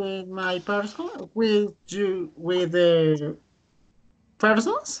 With my person, with the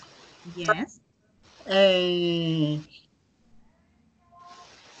persons. Yes.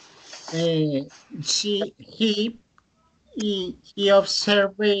 He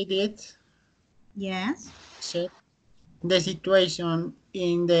observed it. Yes. The situation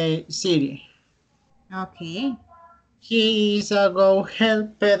in the city. Okay. He is a go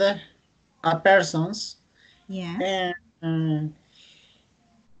help a persons. Yes.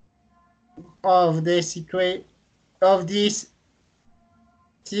 Of the of these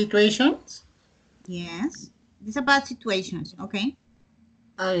situations. Yes. It's about situations. Okay.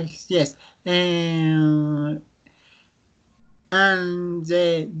 Yes. And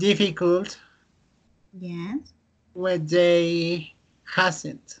the difficult. Yes. What they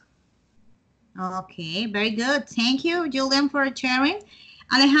hasn't. Okay, very good. Thank you, Julian, for sharing.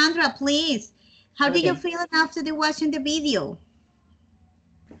 Alejandra, please. How did you feel after watching the video?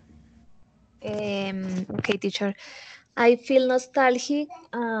 Okay, teacher. I feel nostalgic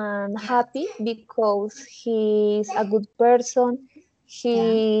and happy because he's a good person.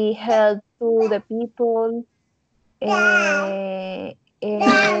 He helped to the people.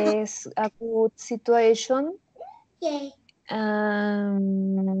 Is a good situation.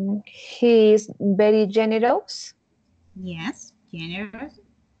 He's very generous. Yes, generous.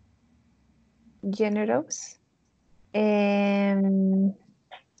 Generous. Um,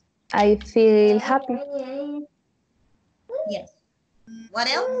 I feel happy. Yes. What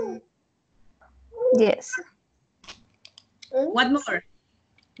else? Yes. What more?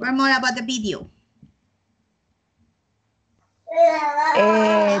 What more about the video?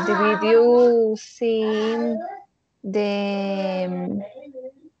 The video seen the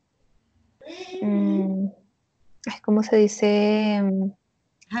 ¿cómo se dice?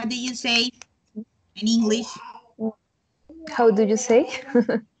 How do you say in English? How do you say?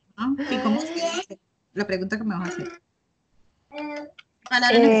 ¿No? ¿Y cómo se dice? La pregunta que me vas a hacer.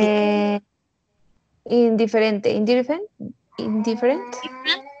 Palabra necesito. Indifferent. Different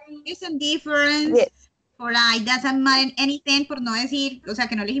is indifference. Yes. For it doesn't matter anything, por no decir, o sea,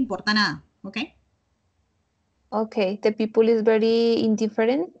 que no les importa nada. ¿Ok? Okay. The people is very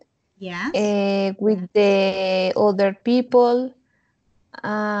indifferent Yes. with the other people,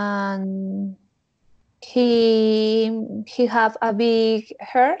 and he have a big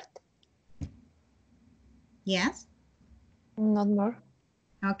heart. Yes. Not more.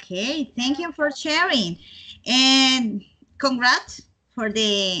 Okay, thank you for sharing. And congrats for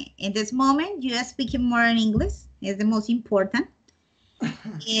in this moment, you are speaking more in English, is the most important.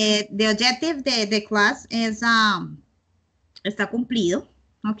 The objective de the class es, está cumplido,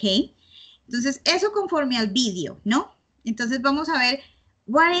 ok. Entonces, eso conforme al vídeo, ¿no? Entonces, vamos a ver,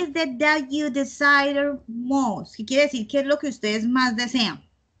 what is that you desire most? ¿Qué quiere decir? ¿Qué es lo que ustedes más desean?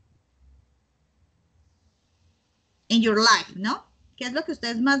 In your life, ¿no? ¿Qué es lo que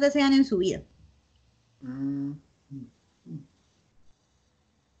ustedes más desean en su vida?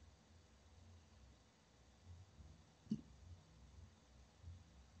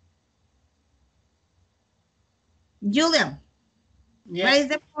 Julian, Yes. what is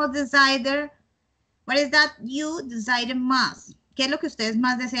the most desired? What is that you desire más? ¿Qué es lo que ustedes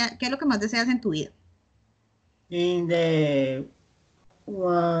más desean? ¿Qué es lo que más deseas en tu vida? In the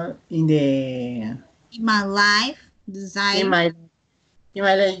In my life, desire. in my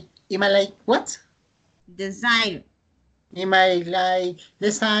life what? Desire. In my life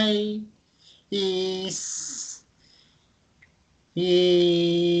design is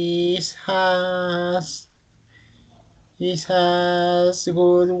has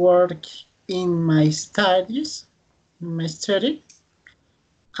good work in my studies, and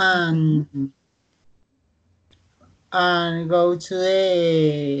go to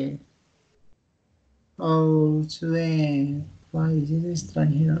the ¿cuál es el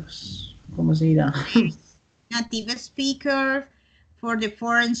extranjeros? ¿Cómo se dirá? Native speaker for the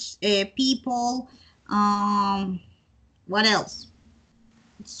foreign people. What else?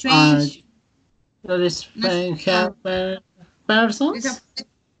 Strange. Persons. It's a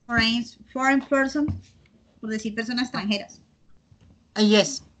foreign person, por decir personas extranjeras.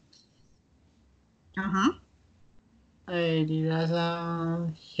 Yes. Ajá.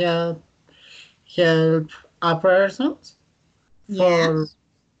 Help a person for Yes.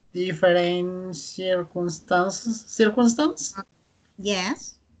 different circumstances.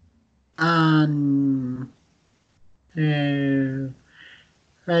 Yes. And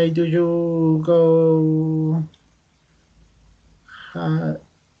how do you go? I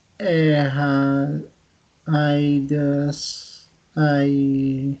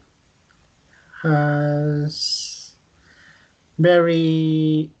has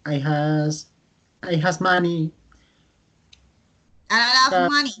very I has money. A lot of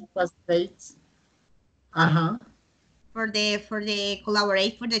money for the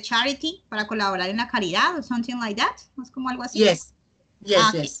collaborate for the charity, para colaborar en la caridad or something like that. ¿Es como algo así? Yes.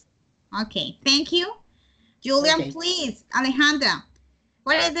 Okay. Yes. Okay, thank you. Julian, Okay. please, Alejandra,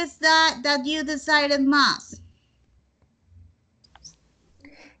 what is this that you decided most?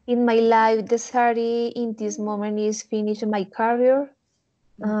 In my life, the study in this moment is finish my career.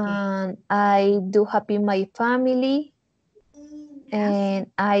 And I do happy my family. And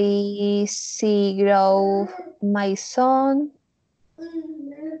I see grow my son.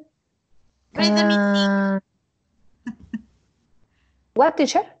 What is the meaning? What,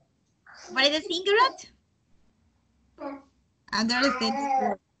 teacher? What is the cigarette?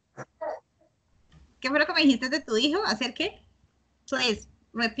 Understand. ¿Qué fue lo que me dijiste de tu hijo? ¿Hacer qué? Please,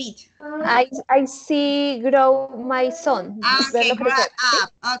 repeat. I see grow my son. Okay, grow up.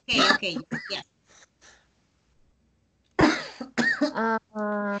 Okay, yes.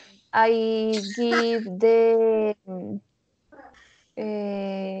 I give the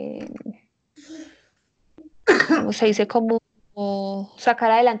 ¿cómo se dice? Como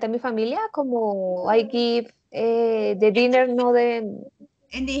sacar adelante a mi familia, como I give the dinner, no de...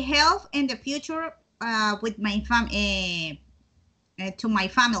 And the health and the future with my to my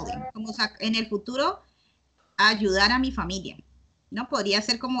family. Como en el futuro ayudar a mi familia. ¿no? Podría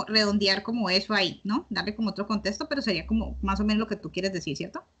ser como redondear como eso ahí, ¿no? Darle como otro contexto, pero sería como más o menos lo que tú quieres decir,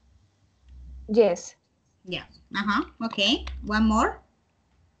 ¿cierto? Yes. Yeah. Okay. One more.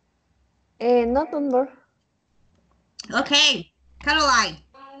 Not number. Okay. Caroline,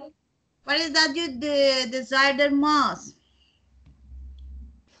 what is that you desire the most?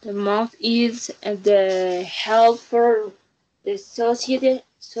 The most is the help for the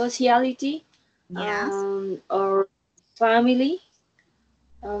sociality, Yes. or family,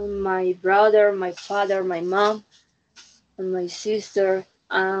 my brother, my father, my mom, and my sister.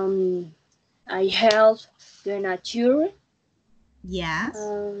 I help the nature. Yes.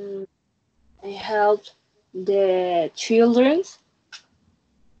 I help the children.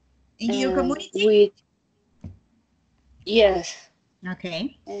 In your community? With yes,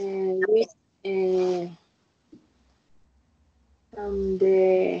 Okay. with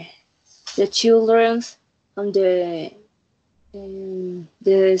the children's and the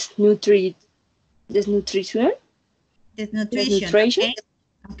nutrition, Desnutrition. Okay.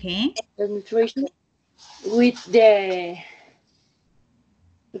 Okay. the nutrition with the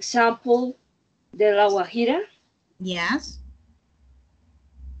example de La Guajira. Yes.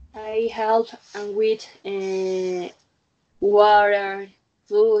 I help and with water,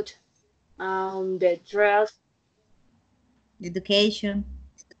 food, the dress, Education.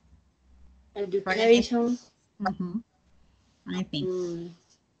 education. I think.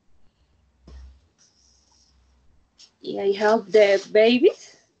 I help the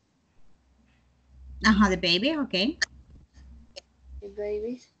babies. The baby. Okay. The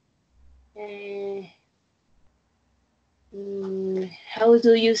babies. How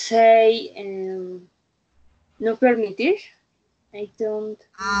do you say no permitir? I don't.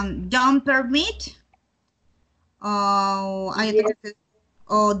 Don't permit. Hay otro Yes. que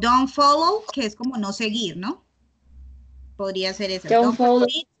o don't follow, que es como no seguir, ¿no? Podría ser eso. Don't follow.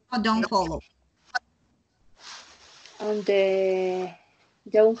 Permit o don't follow. And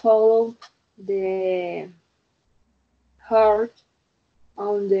don't follow the heart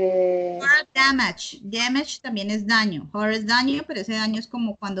on the Or damage. Damage también es daño. Or es daño, pero ese daño es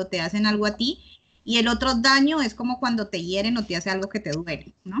como cuando te hacen algo a ti. Y el otro daño es como cuando te hieren o te hace algo que te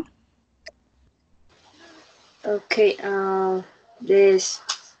duele, ¿no? okay.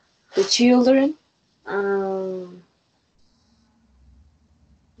 The children.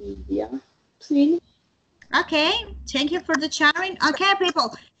 Yeah. Please. Okay, thank you for the sharing. Okay,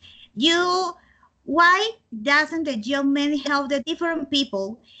 people, why doesn't the young man help the different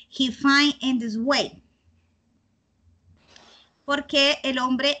people he find in this way? ¿Por qué el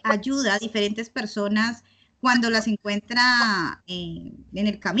hombre ayuda a diferentes personas cuando las encuentra en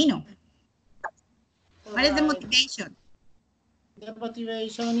el camino? What is the motivation? The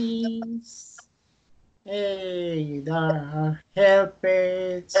motivation is the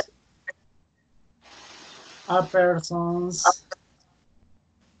helpers are persons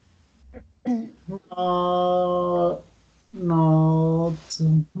not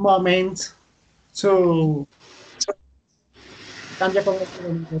moment to cambia como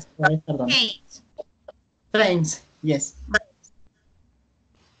perdón. Trains, yes.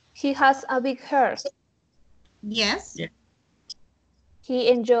 He has a big heart. Yes. Yeah. He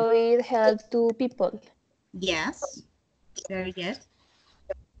enjoyed help to people. Yes. Very good.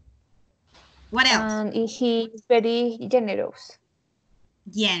 What else? And he is very generous.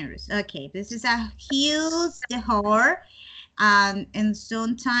 Generous. Okay, this is a huge horror. And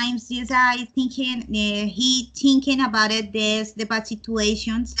sometimes this I thinking he thinking about it. There's the bad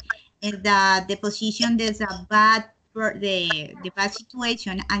situations and the position. There's a bad the bad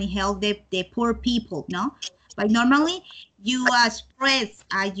situation and help the poor people. No, but normally you express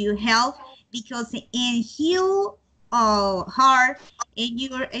you help because in your heart in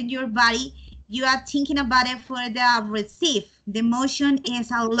your body you are thinking about it for the receive. The emotion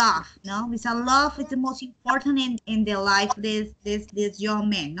is a love, no? It's a love is the most important in the life of this young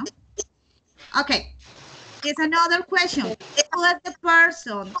man, no? Okay, here's another question. Who is the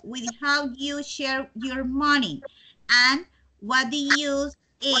person with how you share your money and what do you use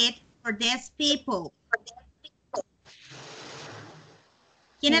it for these people?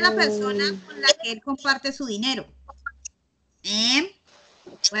 ¿Quién es la persona con la que él comparte su dinero? And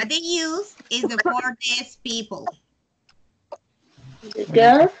what they use is the for these people. The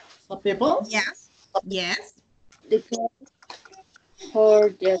girl. The people? Yes. Yes. The girl for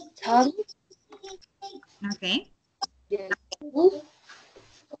the tongue. Okay. The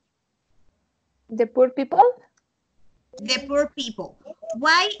poor people? The poor people.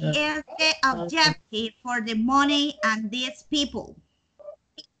 Why is the objective for the money and these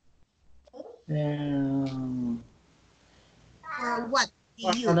For what do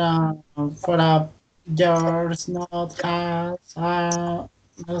you For use? for a yours not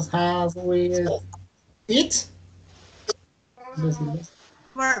has with it. Decirles.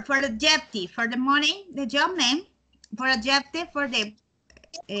 For the objective, for the morning, the job name, for objective, for the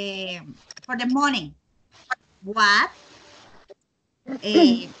morning. What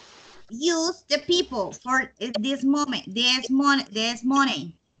use the people for this moment, this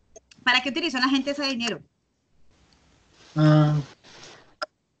morning? ¿Para qué utilizó la gente ese dinero?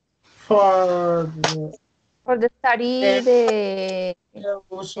 For For the study, the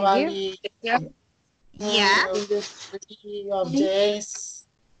usually Yeah. of days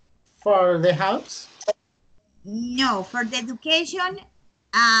for the house. No, for the education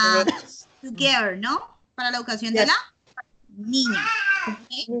together, ¿no? Para la educación de Yes. la niña.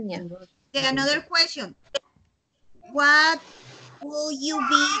 Okay. niña. Then another question. What will you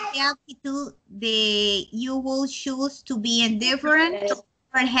be the attitude that you will choose to be indifferent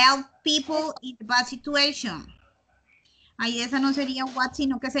or help people in the bad situation? Ahí esa no sería what,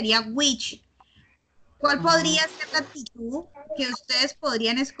 sino que sería which. ¿Cuál podría ser la actitud que ustedes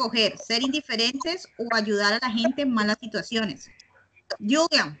podrían escoger? ¿Ser indiferentes o ayudar a la gente en malas situaciones?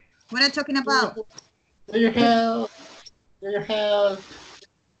 Julian, what are you talking about? Do you help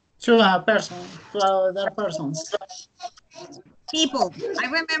to a person, to other persons? People. I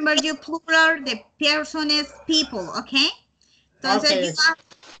remember you plural, the person is people, okay? Entonces, Okay. you are,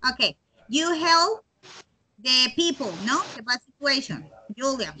 okay. You help the people, no? The bad situation.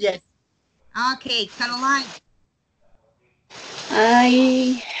 Julian. Yes. Okay, Caroline.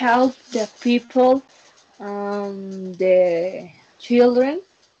 I help the people, the children,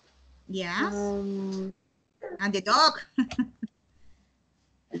 Yes. um, And the dog.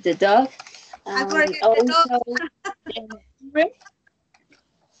 the dog, I and forget the dog. also the children,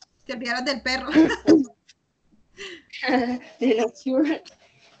 Te olvidaron del perro. the children,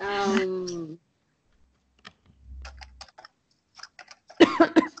 um,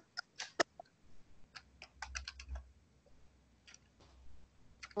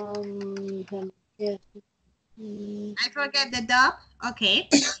 yes. I forget the dog. Okay.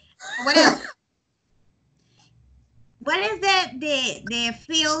 What else? What is the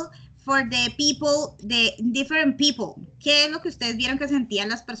feel for the people, the different people? ¿Qué es lo que ustedes vieron que sentían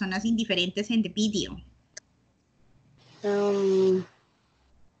las personas indiferentes en the video?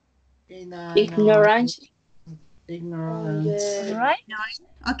 Ignorance. Ignorance. Right?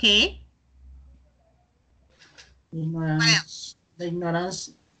 Okay. Ignorance. The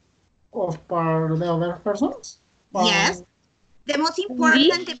ignorance of part the other persons. Yes. The most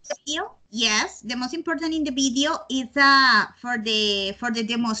important in the video, yes, the most important in the video is for the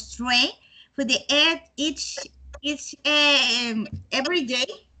demonstrate for the each every day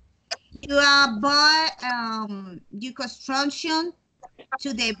you buy your construction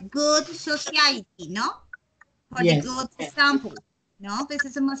to the good society, no? For Yes. the good example, no? This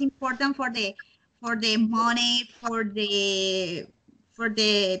is the most important for the money for the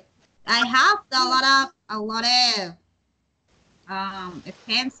I have a lot of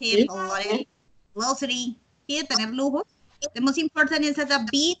expensive, a lot of luxury. Quiere tener lujo. The most important is the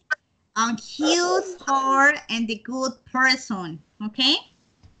big, huge heart and the good person. Okay.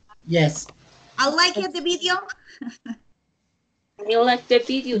 Yes. I like it, the video. You like the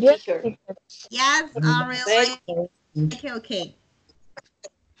video, Yes, teacher? teacher. Yes, I really like it. Okay.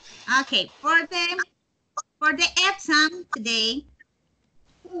 Okay. For the exam today,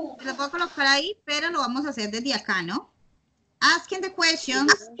 se lo puedo colocar ahí, pero lo vamos a hacer desde acá, ¿no? Asking the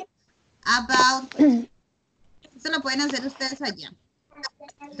questions about, esto lo pueden hacer ustedes allá.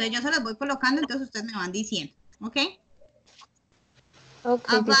 Entonces yo se los voy colocando, entonces ustedes me van diciendo, ¿ok?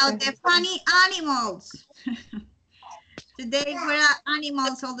 Okay, About teacher. the funny animals. Today we're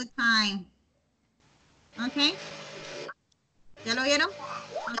animals all the time. ¿Ok? ¿Ya lo vieron?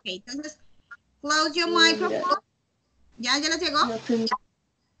 Ok, entonces, close your microphone. ¿Ya les llegó?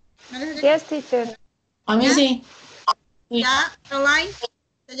 ¿No les llegó? Yes, teacher. A mí ¿Ya? sí. ¿Ya, Caroline?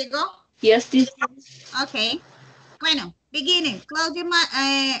 ¿Te llegó? Yes, teacher. Okay. Bueno, beginning. Close your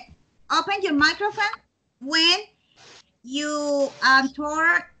open your microphone when you answer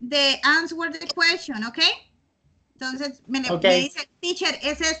the question, okay? Entonces me dice, teacher,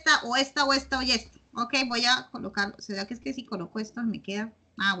 ¿es esta o esta o esta o esta? Ok, voy a colocarlo. ¿Será que es que si coloco esto me queda?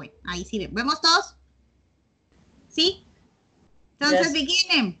 Ah, bueno, ahí sí. ¿Vemos todos? ¿Sí? Entonces, Yes.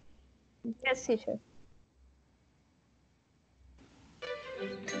 beginning. Yes, teacher.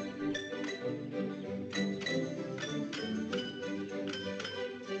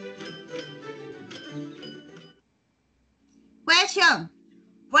 Question.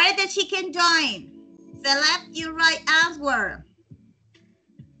 Where did the chicken join? Select your right answer.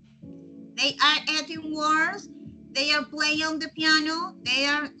 They are eating words. They are playing on the piano. They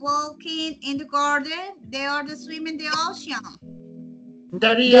are walking in the garden. They are swimming in the ocean.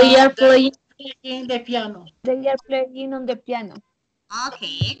 They are playing. playing the piano. They are playing on the piano.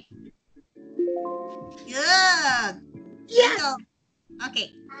 Okay. Good. Yes.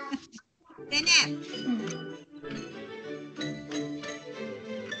 Okay. The next.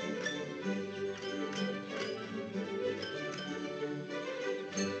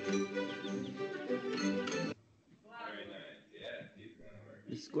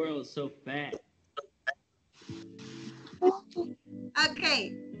 The squirrel is so fat.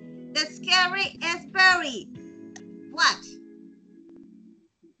 Okay. The scary is berry. What?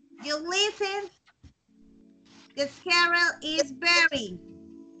 You listen. The squirrel is berry.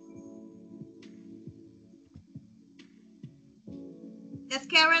 The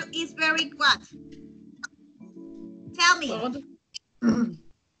squirrel is very what? Tell me.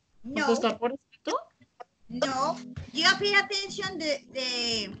 No. ¿Contestar por escrito? No. You pay attention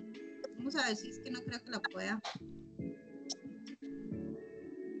de... Vamos a ver si es que no creo que la pueda.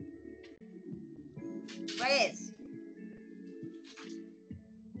 What is?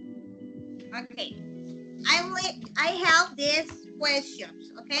 Okay. I have these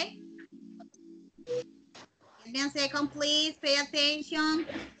questions, okay? Give me a second, please. Pay attention.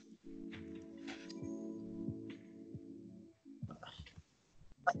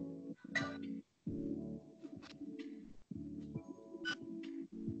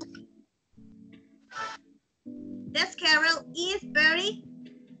 The squirrel is very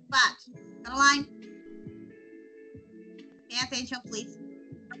fat. Caroline, pay attention, please.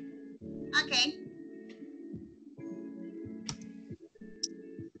 Okay.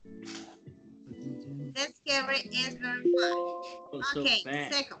 The squirrel is very fat. Oh, so Okay,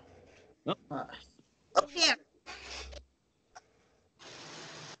 fat. second. Oh. Here.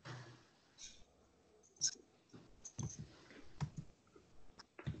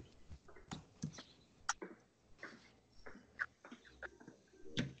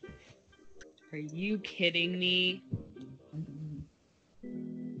 Are you kidding me?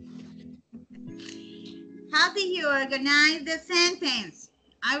 How do you organize the sentence?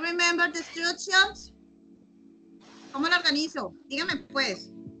 I remember the instructions. ¿Cómo lo organizo? Dígame pues.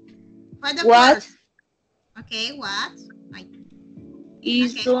 What the What? first? Okay, what?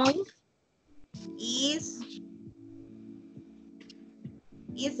 Is Okay. doing. Is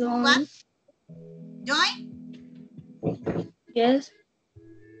Doing. what? Join? Yes.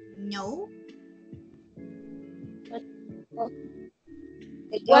 No.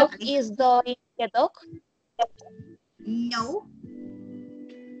 What is doing the dog? No.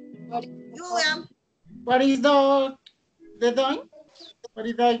 Julia. What is the doing? What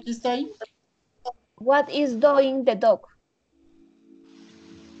is the is doing? What is doing the dog?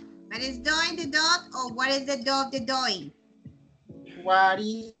 What is doing the dog or what is the dog doing? What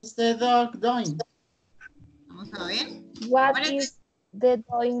is the dog doing? Vamos a ver. What is the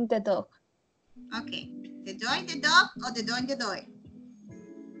doing the dog? Okay. The doing the dog or the doing the dog?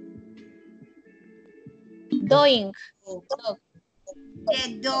 Doing. Dog.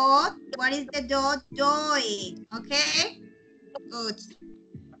 The dog. What is the dog doing? Okay. Good.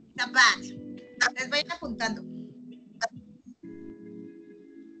 Está bad. Les voy a ir apuntando.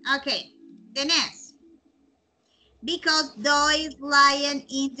 Okay. The next. Because dog is lying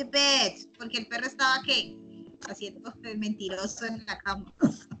in the bed. Porque el perro estaba, ¿qué? Haciendo el mentiroso en la cama.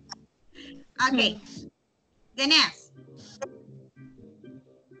 Okay. The next.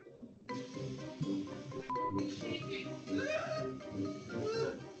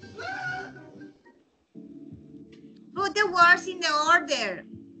 Put the words in the order.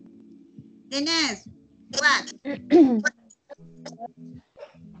 The next. What?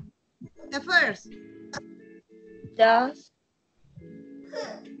 The first. Does.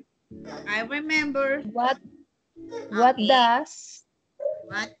 I remember. What Okay. does.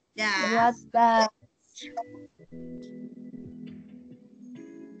 What does. What does.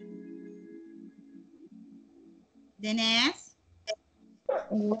 The next.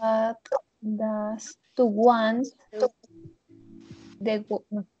 What does to want the The.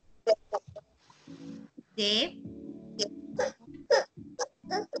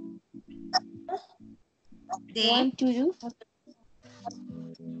 The. want to do?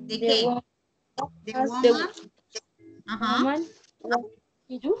 The The qué? one. The Does woman. the Uh-huh. woman want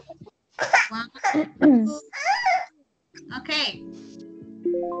to do? One, two. Okay.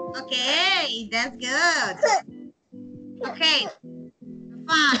 Okay, that's good. Okay.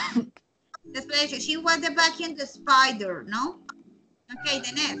 Fine. Let's play. She was the vacuum the spider, no? Okay,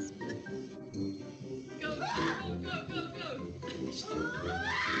 the next.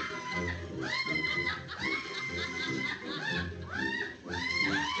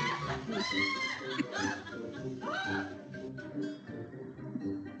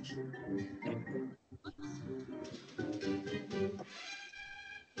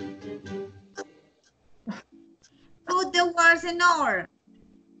 Put the words in order.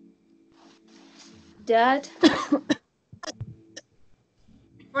 That.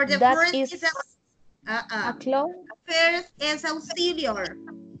 For the That first is is a clown. first is auxiliary.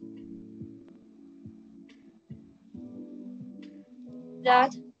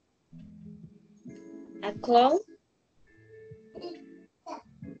 That. A clown.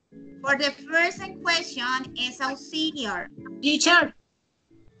 For the first in question is auxiliary. Teacher,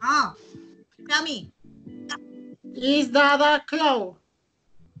 Oh, tell me, is that a cloud?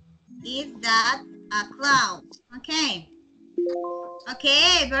 is that a cloud? Okay.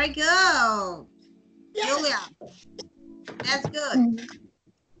 Okay, very good. Julia, that's good.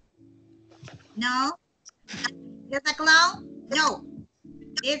 No, is a cloud? No.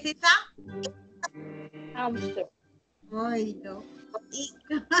 This is a? Hamster. Oh, no. I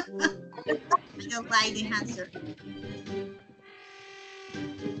don't like the answer.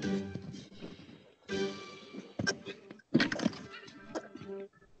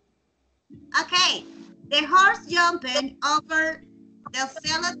 Okay, the horse jumping over the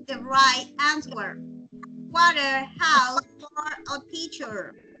select the right answer. Water, house, or a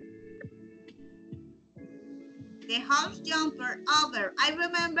teacher. The horse jumper over. I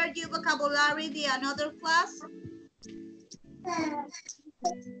remember you vocabulary the another class.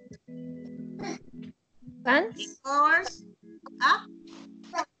 Fence? The horse,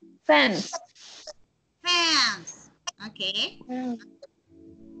 Fence. fence. Okay.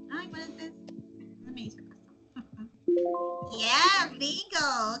 Ay, what is this? Let me see. Yeah,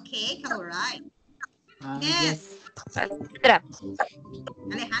 bingo. Okay, all right. Yes. Alejandra.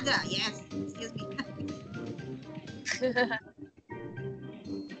 Alejandra, yes. Excuse me.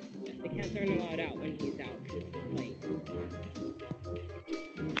 The cats aren't allowed out when he's out. Like,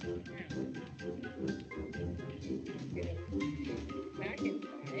 back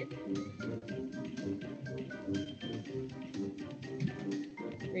inside.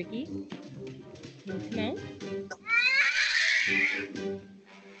 Ricky? Want to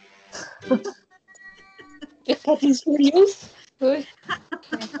The cat is serious. Good.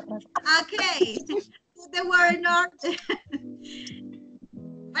 Okay. The word not.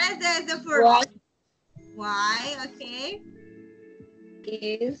 What is the first? What Why? Okay.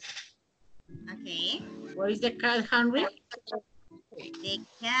 is Okay. Where is the cat, Henry? The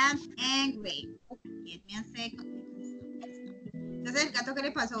cat angry. Give me a second. Entonces, ¿el gato qué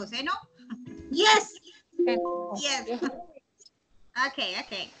le pasó? ¿Seno? Yes. Yes. Okay,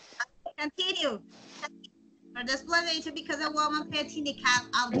 okay. Continue. For the explanation, because a woman petting the cat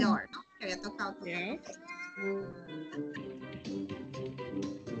outdoor. ¿No? Que había tocado. Yeah.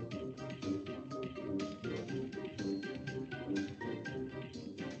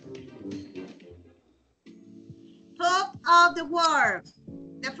 Put of the word.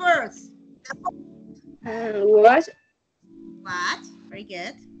 The first. what What? Very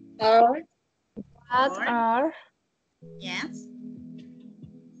good. are What Or, are yes.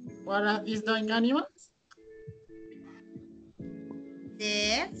 What are these doing animals?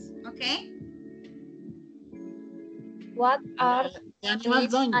 This. Okay. what are The animal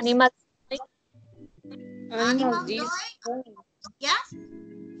these doing. animals? Animals this? doing? Yes.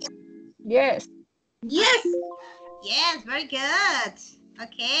 Yes. Yes. Yes, very good.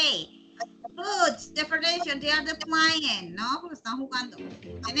 Okay. Food, definition, they are playing, ¿no? Porque están jugando.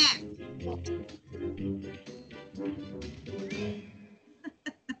 ¿Tenés?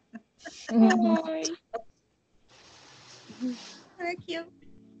 Very cute.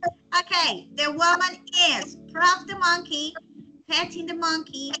 Okay, the woman is prop the monkey, petting the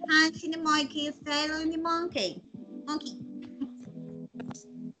monkey, punching the monkey, styling the monkey. Monkey.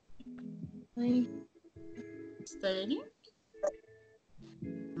 Steady?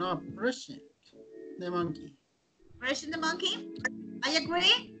 No, brushing the monkey. Brushing the monkey. I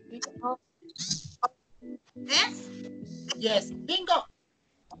agree. Yes. Yes. Bingo.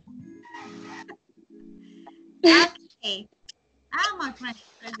 Okay. Ah, my friend.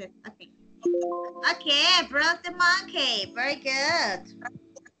 What is it? Okay. Okay, brought the monkey. Very good.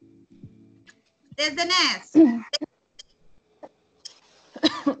 There's the next.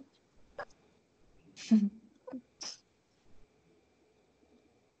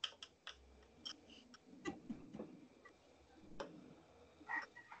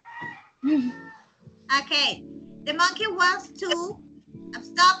 Okay. The monkey wants to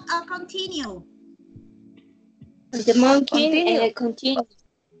stop or continue. The monkey Continue. continue.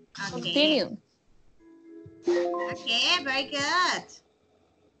 Okay. Continue. Okay, very good.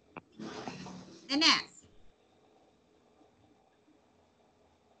 The next.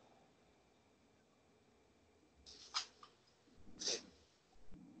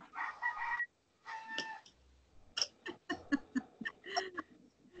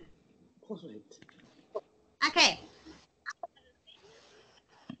 Okay.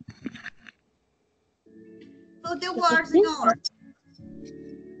 Put the words in order.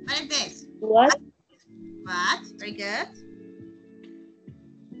 What is this? What? What? Very good.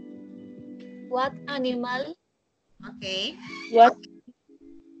 What animal Okay. What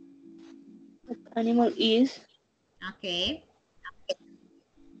animal is Okay.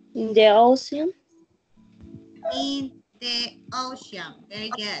 in the ocean? In the ocean.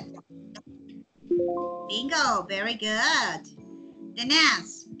 Very good. Bingo. Very good. The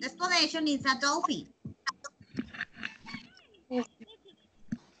next. The explanation is a dolphin.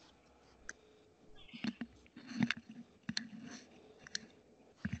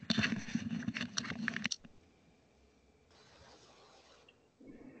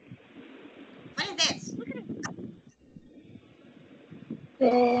 What is this?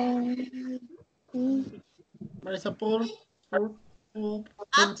 What is a pulpo?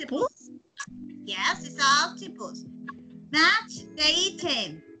 Octopus. Yes, it's an octopus. Match the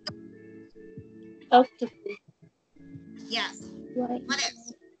item. Octopus. Yes. Right. What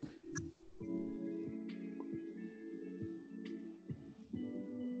is?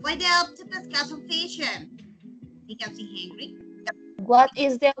 Why the octopus got some vision? Because he's hungry. What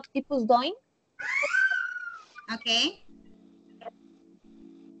is the octopus doing? Okay.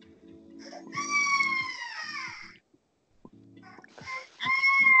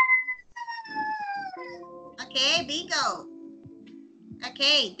 Okay, bingo.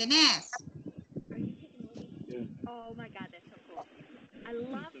 Okay, the next. Oh my god, that's so cool. I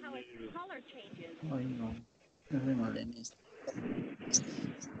love how its color changes. Ay, no. Es muy mal en esto.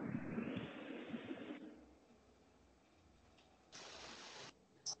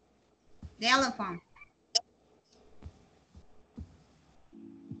 The elephant.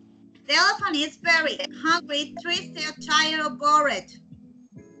 The elephant is very hungry, twisted, tired, or bored.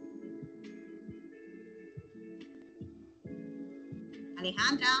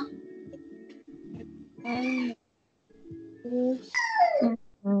 Alejandra. Mm,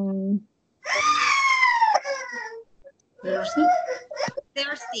 Thirsty?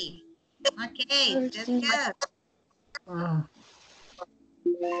 Thirsty. Okay, that's good. Ah,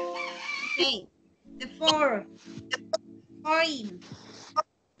 Okay, the four. Foreign.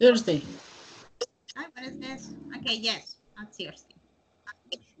 thirsty. Oh, what is this? Okay, yes, not thirsty.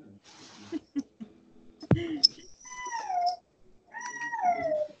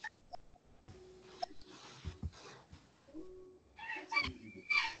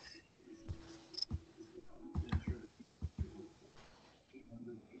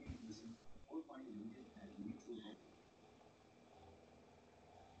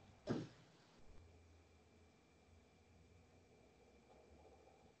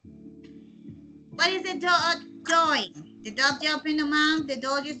 What is the dog doing? The dog jumping among, the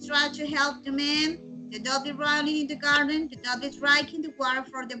dog is trying to help the man, the dog is running in the garden, the dog is drinking the water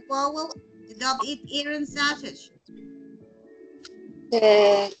for the bowl, the dog is eating sausage.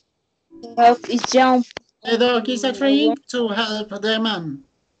 The dog is jump. The dog is trying to help the man.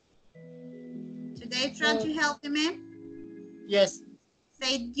 Today trying to help the man. Yes.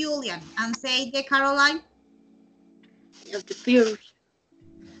 Say Julian and say the Caroline. Of the fear.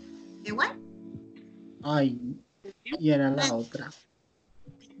 The what? Ay, y era la otra.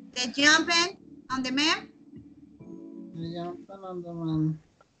 The jumping on the man. Jumping on the man.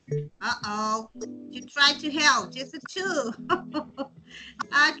 Uh-oh. You try to help. Just a two.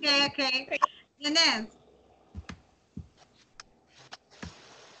 Okay, okay. The next.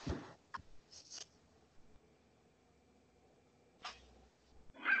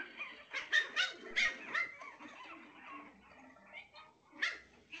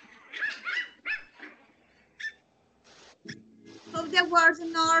 Put the words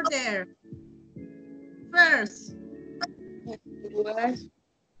in order. First. Was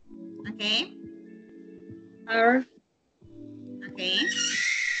Okay. are Okay.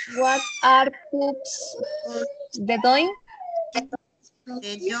 what are pups the doing?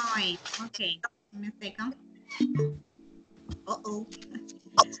 The join. Okay. Give me a second. Uh-oh.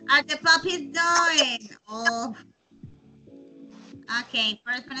 Are the puppies doing? Oh. Okay.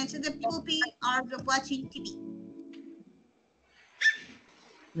 First connection to the puppy or the watching TV.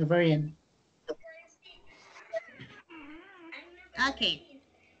 The very end. Okay.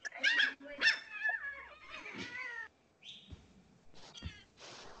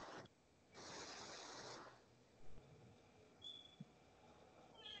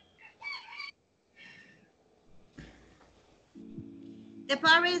 The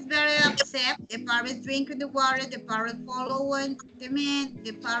parrot is very upset. The parrot is drinking the water. The parrot following the man.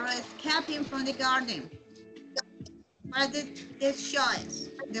 The parrot escaping from the garden. What is this choice?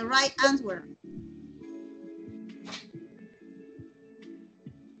 The right answer.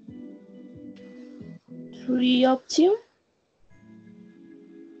 Three options.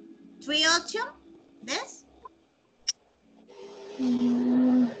 Three options. This?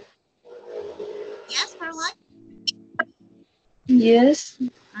 Yes, Caroline? Yes.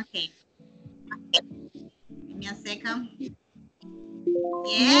 Okay. Give me a second.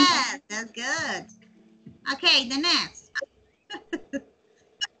 Yes, that's good. Okay, the next.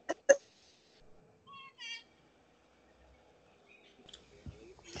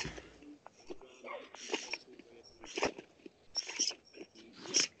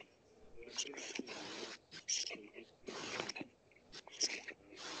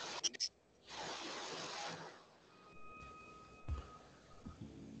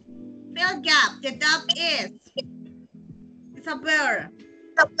 Fill gap. The dog is. It's a bird.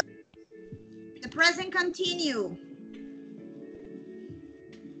 The present continue.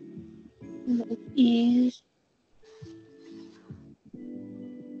 Is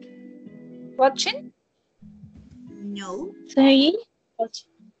Watching? No, saying.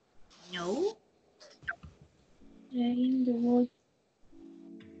 no, Saying the word.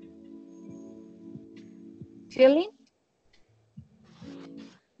 Feeling?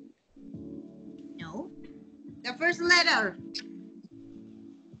 no. The first letter.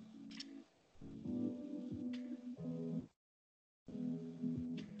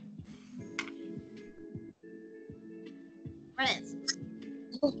 What is?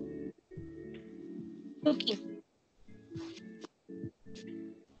 Looking.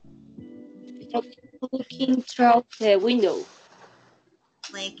 Looking through the window.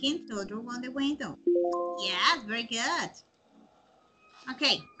 Clicking through on the window. Yes, very good.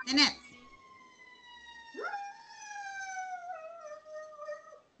 Okay, the next.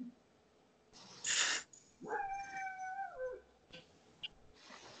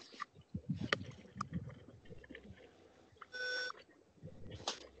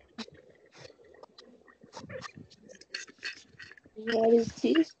 What is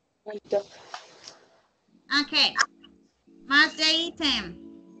this? My dog. Okay. Match the item.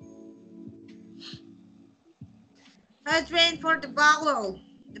 Let's drink for the bottle.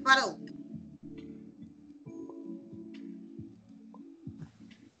 The bottle.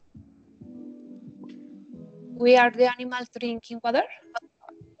 We are the animals drinking water.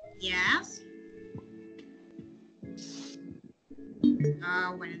 Yes.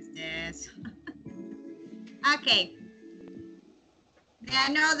 Oh, what is this? Okay. The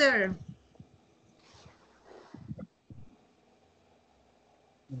another.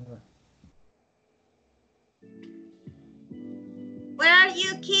 Where are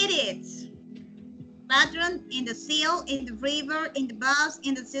you kids? Bathroom, in the seal, in the river, in the bus,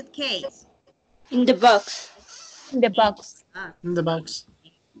 in the suitcase. In the box. In the box. In the box.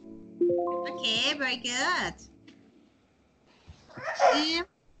 Okay, very good. And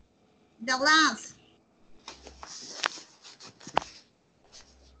the last.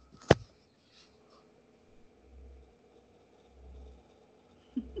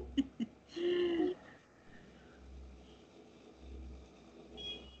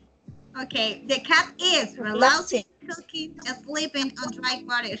 Okay, the cat is relaxing, cooking, sleeping on dry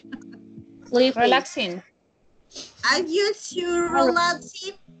water. Sleeping. Relaxing. Are you sure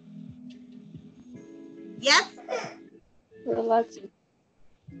relaxing? Yes? Relaxing.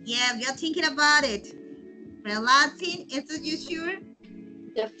 Yeah, you're thinking about it. Relaxing, is you sure?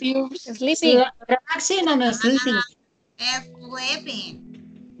 The first. Sleeping. Relaxing and sleeping. Sleeping.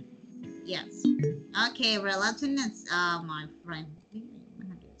 Yes. Okay, relaxing is my friend.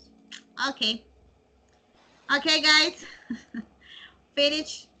 Okay. Okay, guys.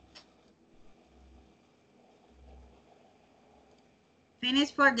 Finish.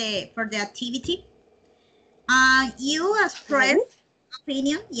 Finish for the activity. You express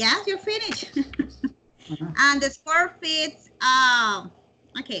opinion. Yes, you're finished. And the score fits.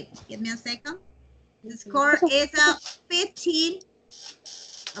 Okay, give me a second. The score is 15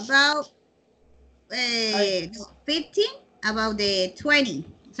 about no, 15 about the 20.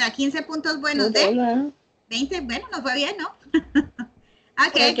 O sea, 15 puntos buenos de 20. Bueno, nos fue bien, ¿no?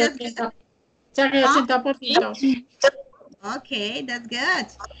 Okay, that's good. Okay, that's good.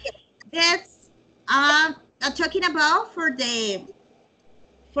 That's talking about for the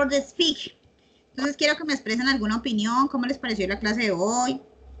speech. Entonces quiero que me expresen alguna opinión, cómo les pareció la clase de hoy,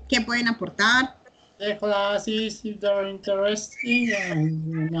 qué pueden aportar. The class is very interesting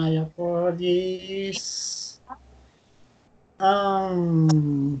and I apologize.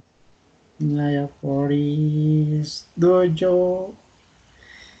 Naya Forest, do you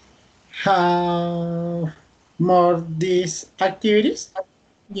have more these activities?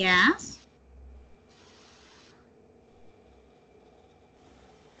 Yes.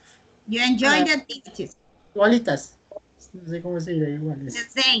 You enjoy Ah, the activities. igualitas. No sé cómo se dirá The iguales.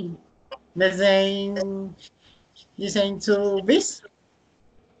 same. Design to this?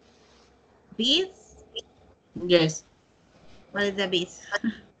 Bees? Yes. What is the bees?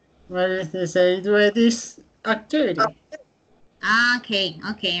 What is the say to this activity? Okay,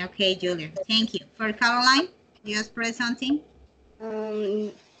 Julia. Thank you. For Caroline, you express something?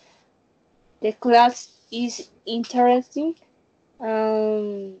 Um, the class is interesting.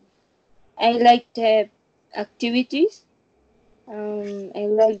 I like the activities. I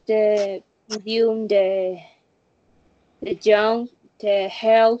like the medium, the young, the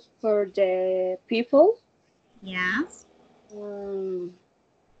help for the people. Yes. Um,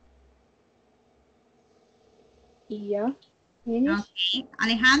 yeah, finish. Okay.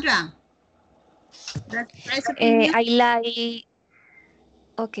 Alejandra, the express opinion? I like,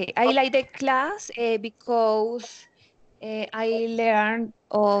 okay, I like the class because I learned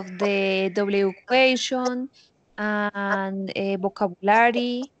of the W equation and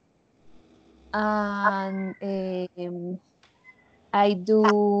vocabulary, and I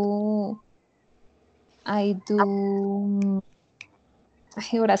do, I do,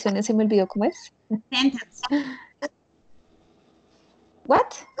 ay, oraciones se me olvidó cómo es. Sentence.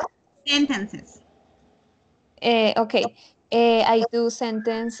 What? Sentences. Okay, I do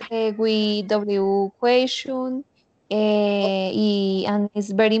sentence with W equation, and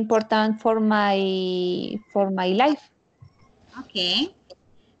it's very important for my life. Okay.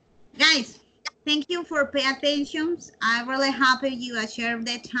 Guys, thank you for paying attention. I'm really happy you share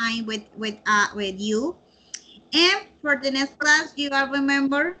the time with you. And for the next class, you will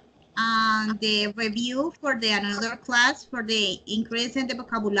remember the review for the another class for the increase in the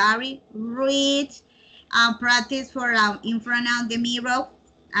vocabulary, read, practice for in front of the mirror,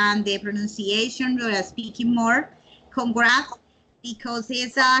 and the pronunciation or speaking more. Congrats, because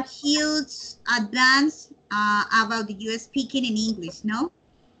it's a huge advance about you speaking in English, no?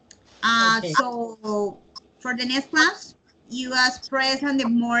 Okay. So for the next class, you express on the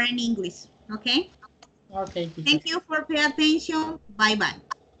more in English, okay? Okay, teacher. Thank you for paying attention. Bye-bye.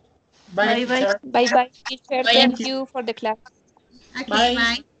 Bye, teacher. Bye bye, teacher. Thank Thank you. you for the class. Okay, Bye.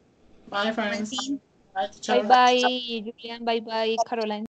 bye. Bye, friends. Francine. Bye, Bye teacher. bye, Julian. Bye bye, Caroline.